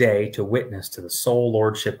like today to witness to the sole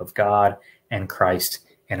lordship of God and Christ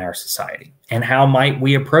in our society? And how might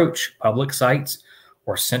we approach public sites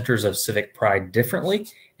or centers of civic pride differently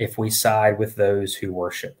if we side with those who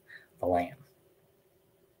worship the Lamb?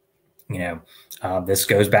 This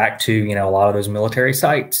goes back to, a lot of those military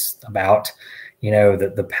sites about,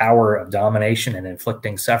 the power of domination and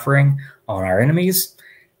inflicting suffering on our enemies.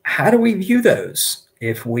 How do we view those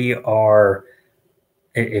if we're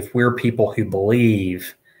people who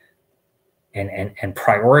believe and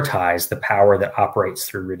prioritize the power that operates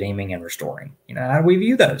through redeeming and restoring? How do we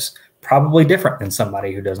view those? Probably different than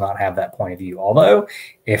somebody who does not have that point of view. Although,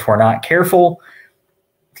 if we're not careful,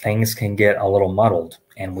 things can get a little muddled,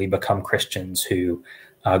 and we become Christians who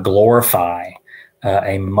glorify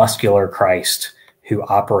a muscular Christ who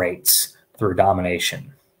operates through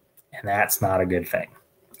domination. And that's not a good thing.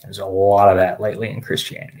 There's a lot of that lately in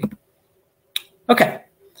Christianity. Okay,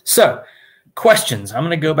 so questions. I'm going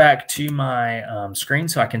to go back to my screen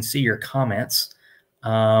so I can see your comments.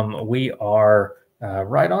 We are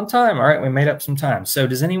right on time. All right, we made up some time. So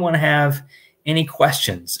does anyone have any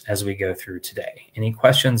questions as we go through today? Any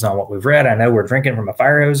questions on what we've read? I know we're drinking from a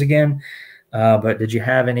fire hose again, but did you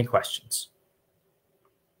have any questions?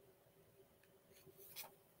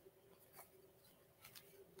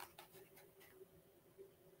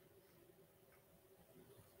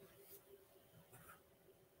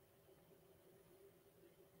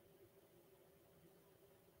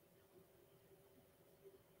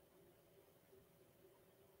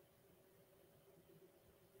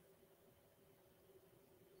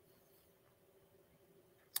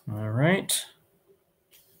 All right.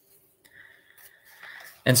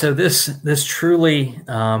 And so this truly,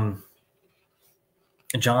 John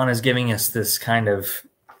is giving us this kind of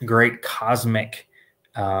great cosmic,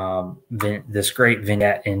 this great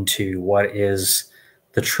vignette into what is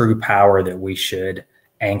the true power that we should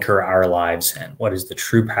anchor our lives in. What is the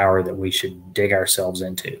true power that we should dig ourselves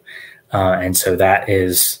into? And so that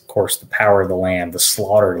is, of course, the power of the Lamb, the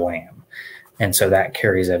slaughtered Lamb. And so that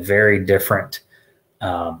carries a very different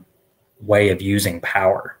way of using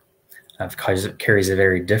power, because it carries a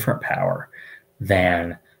very different power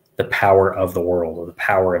than the power of the world, or the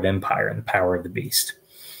power of empire, and the power of the beast.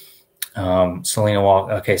 Selena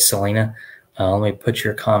Walk. Okay, Selena, let me put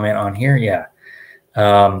your comment on here. Yeah.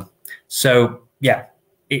 So yeah,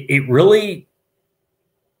 it really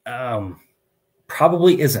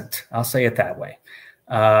probably isn't. I'll say it that way.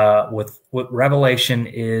 With what Revelation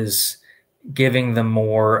is giving them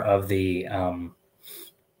more of the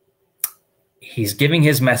he's giving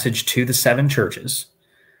his message to the seven churches.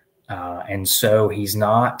 And so he's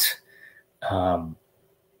not doing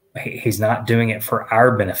it for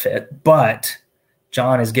our benefit, but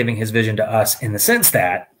John is giving his vision to us in the sense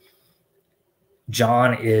that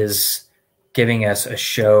John is giving us a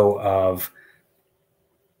show of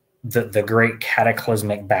the great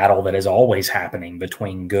cataclysmic battle that is always happening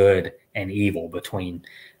between good and evil, between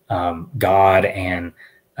God and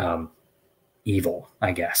evil,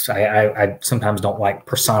 I guess. I sometimes don't like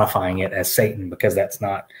personifying it as Satan, because that's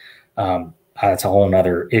not, that's a whole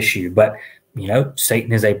nother issue. But,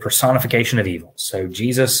 Satan is a personification of evil. So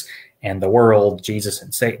Jesus and the world, Jesus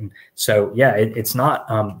and Satan. So yeah, it's not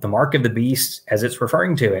the mark of the beast, as it's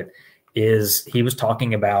referring to it, is he was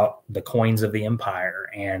talking about the coins of the empire,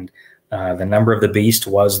 and the number of the beast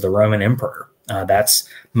was the Roman emperor. That's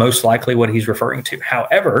most likely what he's referring to.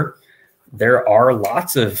 However, there are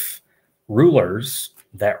lots of rulers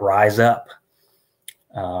that rise up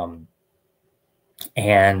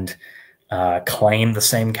and claim the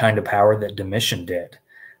same kind of power that Domitian did.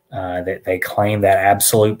 That they claim that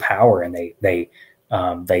absolute power, and they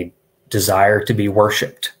desire to be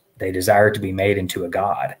worshipped. They desire to be made into a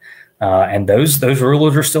god, and those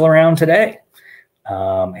rulers are still around today.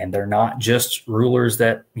 And they're not just rulers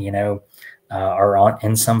that are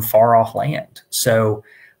in some far off land. So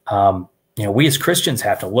we as Christians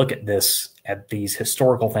have to look at these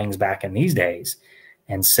historical things back in these days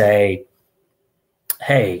and say,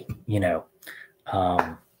 hey,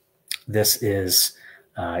 this is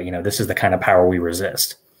the kind of power we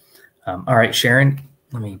resist. All right, Sharon,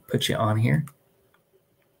 let me put you on here.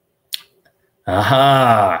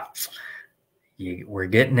 Aha, we're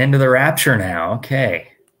getting into the rapture now. Okay.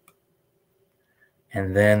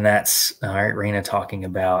 And then that's, all right, Rena talking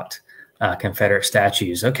about Confederate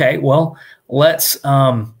statues. Okay, well, let's,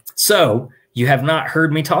 so you have not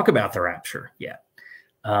heard me talk about the rapture yet,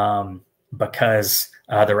 because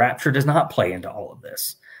the rapture does not play into all of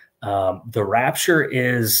this. The rapture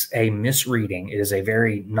is a misreading. It is a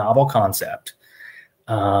very novel concept.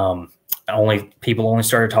 People only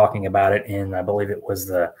started talking about it in, I believe it was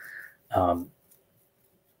there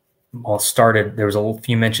was a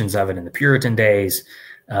few mentions of it in the Puritan days,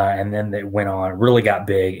 and then it went on, really got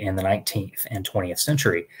big in the 19th and 20th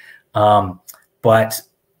century. But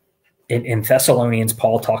in Thessalonians,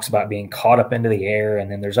 Paul talks about being caught up into the air, and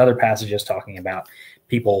then there's other passages talking about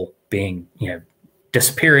people being,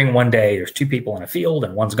 disappearing one day. There's two people in a field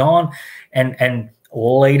and one's gone. And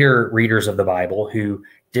later readers of the Bible who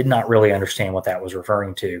did not really understand what that was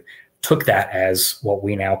referring to took that as what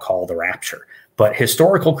we now call the rapture. But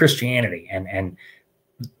historical Christianity and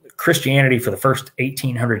Christianity for the first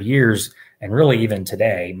 1800 years, and really even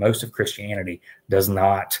today, most of Christianity does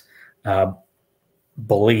not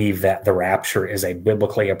believe that the rapture is a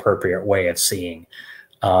biblically appropriate way of seeing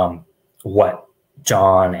what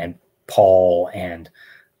John and Paul and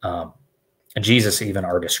Jesus even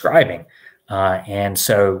are describing. And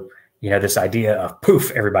so, this idea of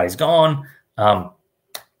poof, everybody's gone,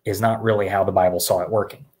 is not really how the Bible saw it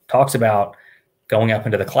working. Talks about going up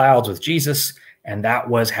into the clouds with Jesus, and that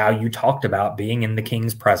was how you talked about being in the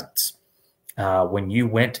king's presence. When you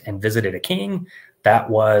went and visited a king, that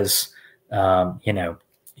was,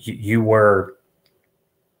 you were,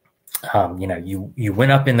 you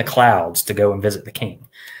went up in the clouds to go and visit the king.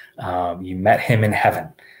 You met him in heaven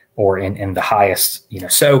or in the highest,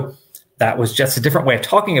 so that was just a different way of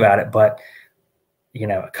talking about it. But,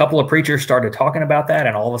 a couple of preachers started talking about that,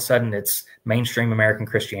 and all of a sudden it's mainstream American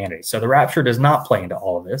Christianity. So the rapture does not play into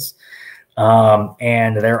all of this.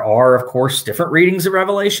 And there are, of course, different readings of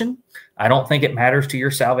Revelation. I don't think it matters to your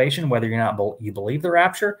salvation whether or not you believe the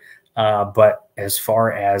rapture. But as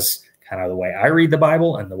far as kind of the way I read the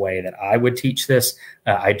Bible and the way that I would teach this,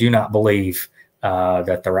 I do not believe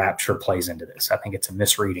that the rapture plays into this. I think it's a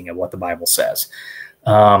misreading of what the Bible says.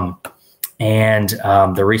 And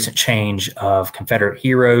the recent change of Confederate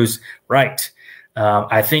heroes, right?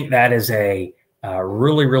 I think that is a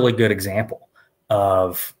really, really good example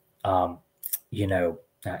of, and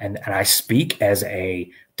I speak as a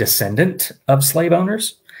descendant of slave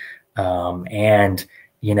owners. I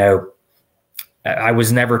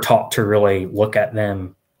was never taught to really look at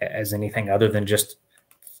them as anything other than just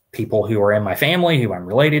people who are in my family, who I'm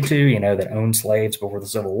related to, that owned slaves before the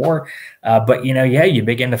Civil War. But, you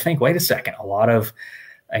begin to think, wait a second, a lot of,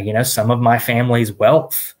 some of my family's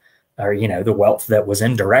wealth, or, the wealth that was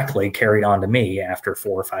indirectly carried on to me after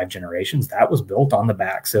 4 or 5 generations, that was built on the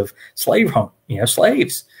backs of slaves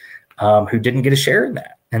who didn't get a share in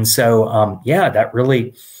that. And so, that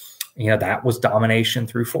really, that was domination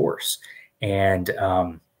through force. And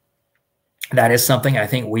that is something I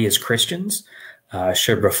think we as Christians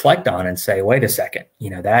should reflect on and say, wait a second,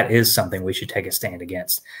 that is something we should take a stand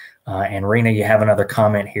against. And Rena, you have another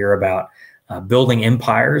comment here about building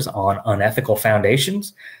empires on unethical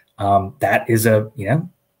foundations. That is a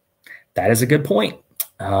good point.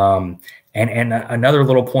 And another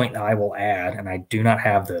little point that I will add, and I do not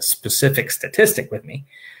have the specific statistic with me,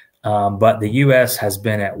 but the U.S. has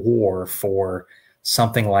been at war for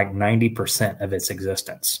something like 90% of its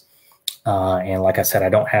existence. And like I said, I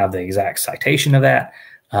don't have the exact citation of that,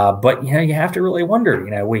 but you have to really wonder.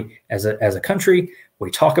 We as a country,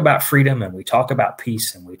 we talk about freedom and we talk about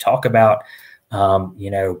peace and we talk about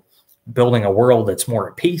building a world that's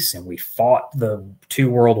more at peace. And we fought the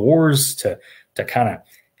 2 world wars to kind of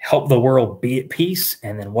help the world be at peace.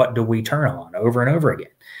 And then what do we turn on over and over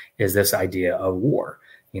again? Is this idea of war.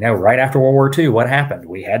 Right after World War II, what happened?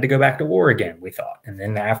 We had to go back to war again, we thought. And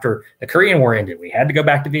then after the Korean War ended, we had to go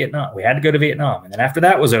back to Vietnam. We had to go to Vietnam. And then after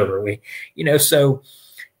that was over,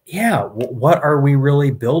 what are we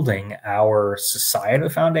really building our societal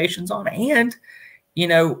foundations on? And,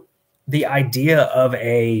 the idea of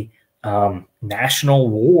a national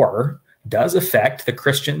war does affect the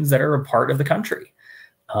Christians that are a part of the country.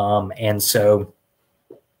 And so,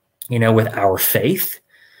 with our faith,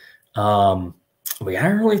 we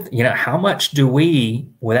gotta really, how much do we,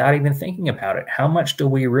 without even thinking about it, how much do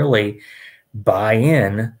we really buy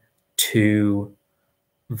in to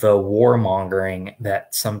the warmongering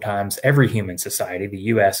that sometimes every human society, the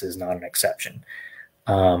U.S. is not an exception.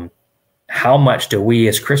 How much do we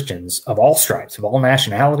as Christians of all stripes, of all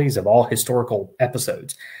nationalities, of all historical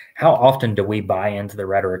episodes, how often do we buy into the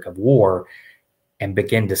rhetoric of war and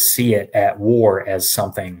begin to see it at war as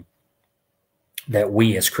something that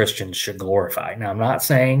we as Christians should glorify? Now, I'm not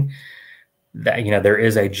saying that, there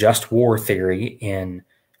is a just war theory in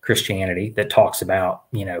Christianity that talks about,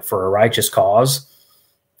 for a righteous cause,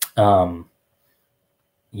 for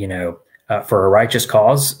a righteous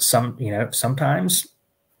cause, sometimes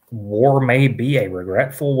war may be a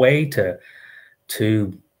regretful way to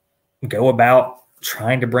go about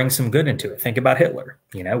trying to bring some good into it. Think about Hitler.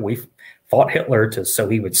 We fought Hitler so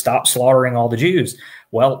he would stop slaughtering all the Jews.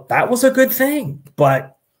 Well, that was a good thing.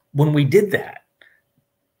 But when we did that,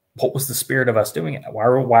 what was the spirit of us doing it?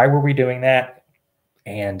 Why were we doing that?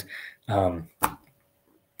 And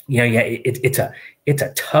it's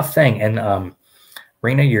a tough thing. And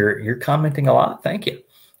Rena, you're commenting a lot. Thank you.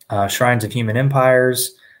 Shrines of human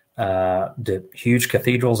empires, the huge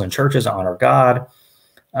cathedrals and churches honor God.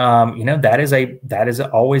 That is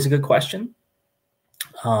always a good question.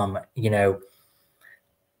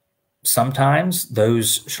 Sometimes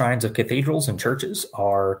those shrines of cathedrals and churches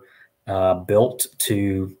are built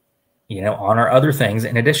to, honor other things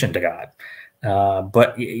in addition to God.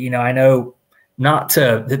 But I know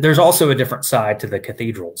there's also a different side to the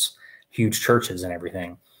cathedrals, huge churches and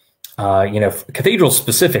everything. Cathedrals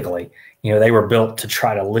specifically, they were built to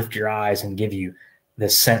try to lift your eyes and give you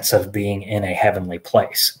this sense of being in a heavenly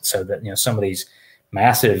place. So that, some of these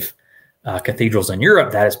massive cathedrals in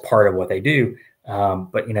Europe, that is part of what they do.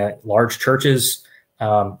 But, large churches,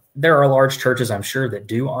 there are large churches, I'm sure, that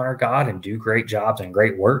do honor God and do great jobs and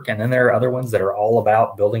great work. And then there are other ones that are all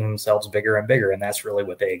about building themselves bigger and bigger. And that's really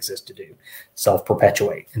what they exist to do,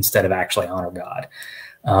 self-perpetuate instead of actually honor God.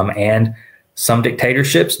 And some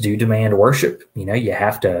dictatorships do demand worship. You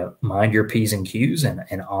have to mind your P's and Q's and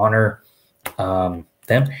honor them.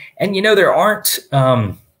 And, there aren't,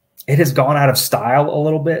 it has gone out of style a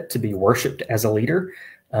little bit to be worshiped as a leader.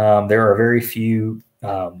 There are very few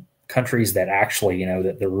countries that actually,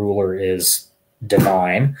 that the ruler is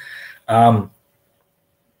divine.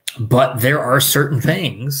 But there are certain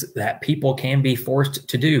things that people can be forced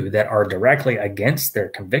to do that are directly against their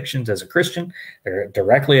convictions as a Christian. They're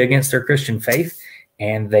directly against their Christian faith,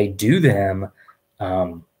 and they do them,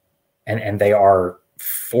 and they are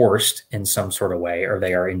forced in some sort of way, or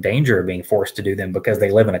they are in danger of being forced to do them because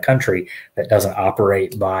they live in a country that doesn't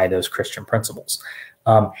operate by those Christian principles.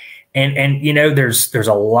 There's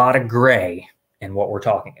a lot of gray in what we're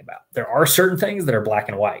talking about. There are certain things that are black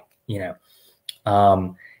and white,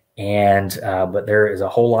 but there is a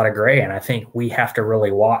whole lot of gray. And I think we have to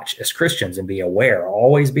really watch as Christians and be aware,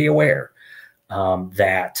 always be aware,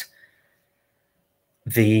 that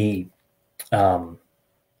the,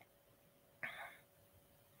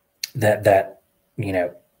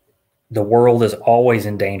 the world is always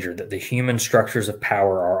in danger, that the human structures of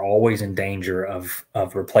power are always in danger of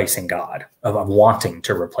replacing God, of wanting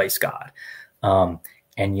to replace God.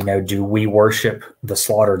 Do we worship the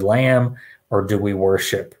slaughtered lamb, or do we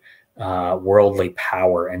worship worldly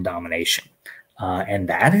power and domination? And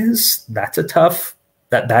that's a tough,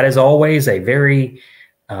 that is always a very,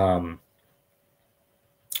 a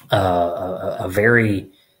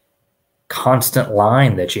very constant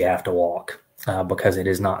line that you have to walk, because it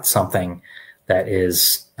is not something that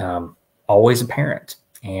is always apparent.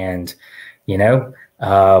 And,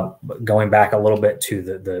 going back a little bit to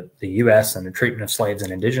the U.S. and the treatment of slaves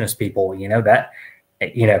and indigenous people,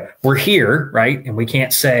 we're here, right? And we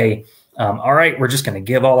can't say, all right, we're just going to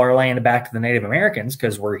give all our land back to the Native Americans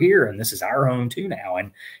because we're here and this is our home too now.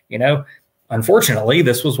 And, unfortunately,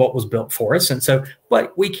 this was what was built for us. And so,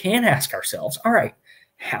 but we can ask ourselves, all right,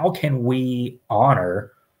 how can we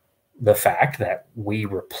honor the fact that we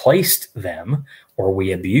replaced them or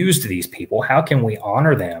we abused these people? How can we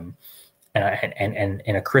honor them and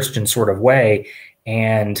in a Christian sort of way?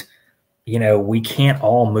 And, we can't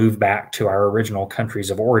all move back to our original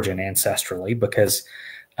countries of origin ancestrally because,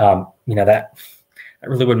 that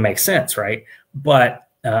really wouldn't make sense, right? But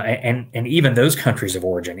and even those countries of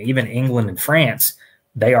origin, even England and France,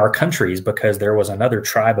 they are countries because there was another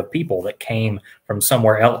tribe of people that came from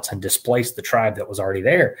somewhere else and displaced the tribe that was already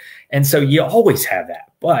there. And so you always have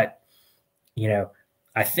that. But,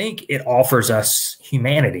 I think it offers us,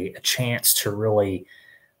 humanity, a chance to really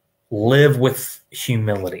live with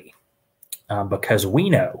humility, because we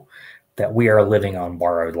know that we are living on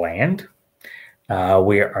borrowed land.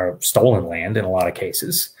 We are stolen land in a lot of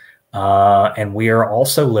cases. And we are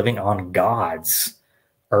also living on God's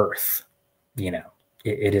earth.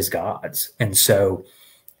 It is God's. And so,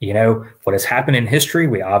 what has happened in history,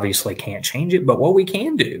 we obviously can't change it. But what we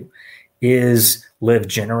can do is live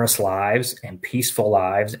generous lives and peaceful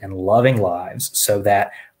lives and loving lives so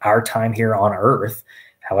that our time here on earth,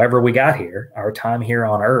 however we got here, our time here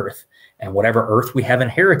on earth and whatever earth we have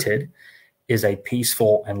inherited is a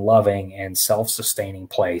peaceful and loving and self-sustaining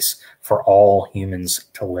place for all humans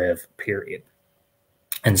to live, period.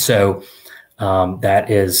 And so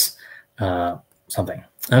that is something.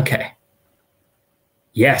 Okay.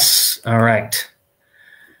 Yes. All right.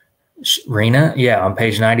 Rena, yeah, on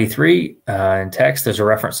page 93 in text, there's a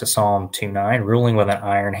reference to Psalm 2:9, ruling with an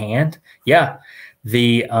iron hand. Yeah,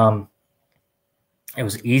 it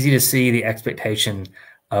was easy to see the expectation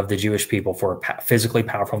of the Jewish people for a physically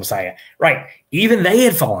powerful Messiah. Right. Even they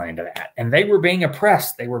had fallen into that, and they were being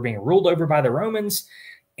oppressed. They were being ruled over by the Romans.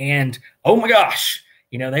 And, oh my gosh,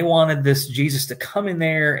 they wanted this Jesus to come in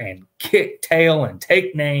there and kick tail and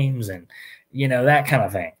take names and, that kind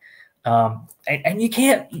of thing. And you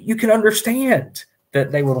can understand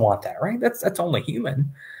that they would want that, right? That's only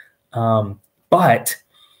human. But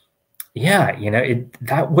yeah,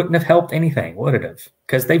 that wouldn't have helped anything, would it have?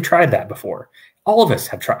 Because they've tried that before. All of us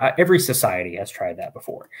have tried. Every society has tried that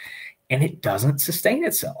before, and it doesn't sustain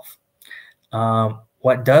itself.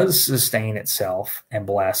 What does sustain itself and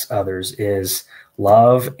bless others is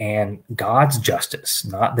love and God's justice,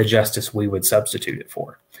 not the justice we would substitute it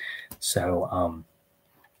for. So,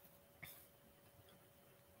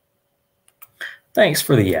 thanks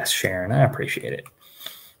for the yes, Sharon. I appreciate it.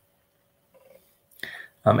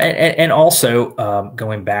 And also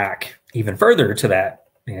going back even further to that,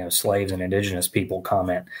 slaves and indigenous people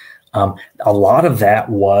comment, a lot of that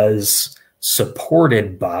was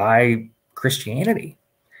supported by Christianity.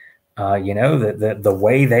 The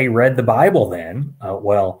way they read the Bible then,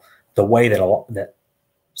 the way that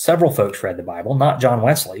several folks read the Bible, not John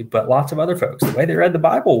Wesley, but lots of other folks, the way they read the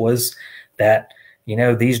Bible was that,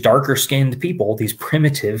 these darker skinned people, these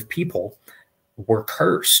primitive people were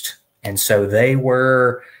cursed. And so they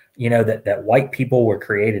were, that white people were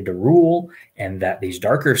created to rule, and that these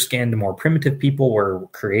darker skinned, more primitive people were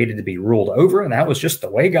created to be ruled over. And that was just the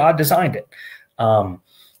way God designed it.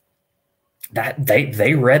 That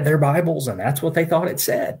they read their Bibles, and that's what they thought it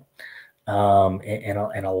said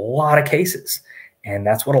in a lot of cases. And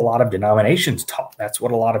that's what a lot of denominations taught. That's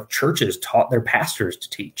what a lot of churches taught their pastors to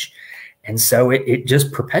teach. And so it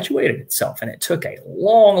just perpetuated itself. And it took a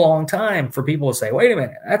long, long time for people to say, wait a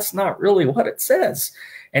minute, that's not really what it says.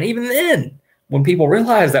 And even then, when people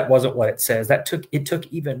realized that wasn't what it says, it took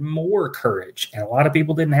even more courage. And a lot of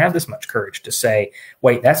people didn't have this much courage to say,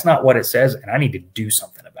 wait, that's not what it says, and I need to do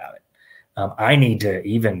something about it. I need to,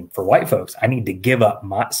 even for white folks, I need to give up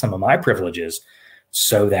some of my privileges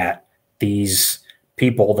so that these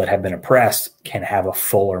people that have been oppressed can have a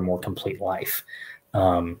fuller, more complete life.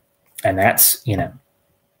 And that's,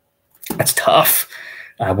 that's tough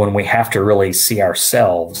when we have to really see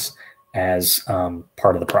ourselves as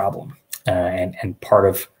part of the problem and part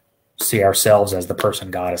of see ourselves as the person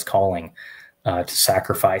God is calling to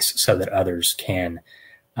sacrifice so that others can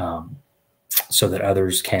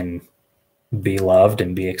be loved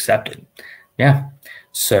and be accepted. Yeah.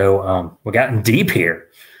 So we're getting deep here,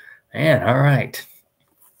 man. All right.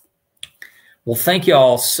 Well, thank you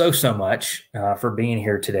all so much for being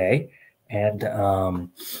here today. And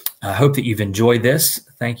I hope that you've enjoyed this.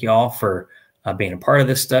 Thank you all for being a part of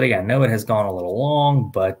this study. I know it has gone a little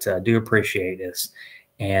long, but do appreciate this.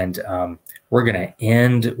 And we're going to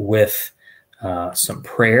end with some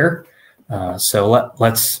prayer. So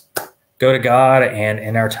let's go to God and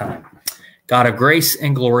in our time. God of grace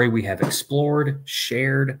and glory, we have explored,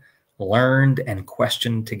 shared, learned, and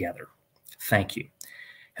questioned together. Thank you.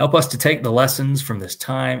 Help us to take the lessons from this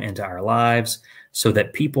time into our lives so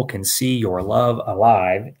that people can see your love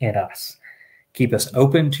alive in us. Keep us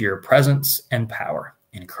open to your presence and power.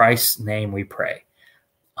 In Christ's name we pray.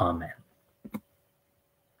 Amen.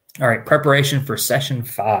 All right, preparation for session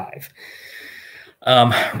 5.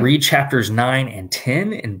 Read chapters 9 and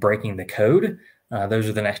 10 in Breaking the Code. Those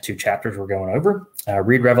are the next 2 chapters we're going over.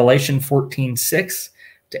 Read Revelation 14:6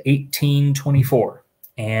 to 18:24.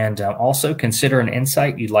 And also consider an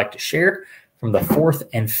insight you'd like to share from the 4th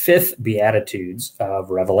and 5th Beatitudes of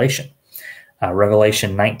Revelation.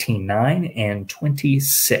 Revelation 19:9 and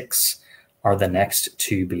 26 are the next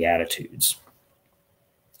 2 Beatitudes.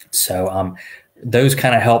 So those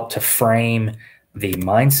kind of help to frame the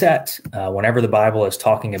mindset. Whenever the Bible is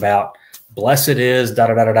talking about blessed is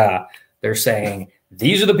da-da-da-da-da, they're saying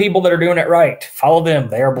these are the people that are doing it right. Follow them.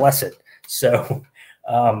 They are blessed. So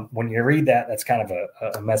when you read that, that's kind of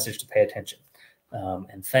a message to pay attention.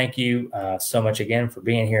 And thank you so much again for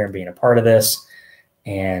being here and being a part of this.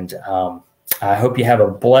 And I hope you have a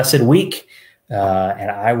blessed week.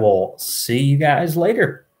 And I will see you guys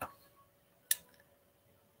later.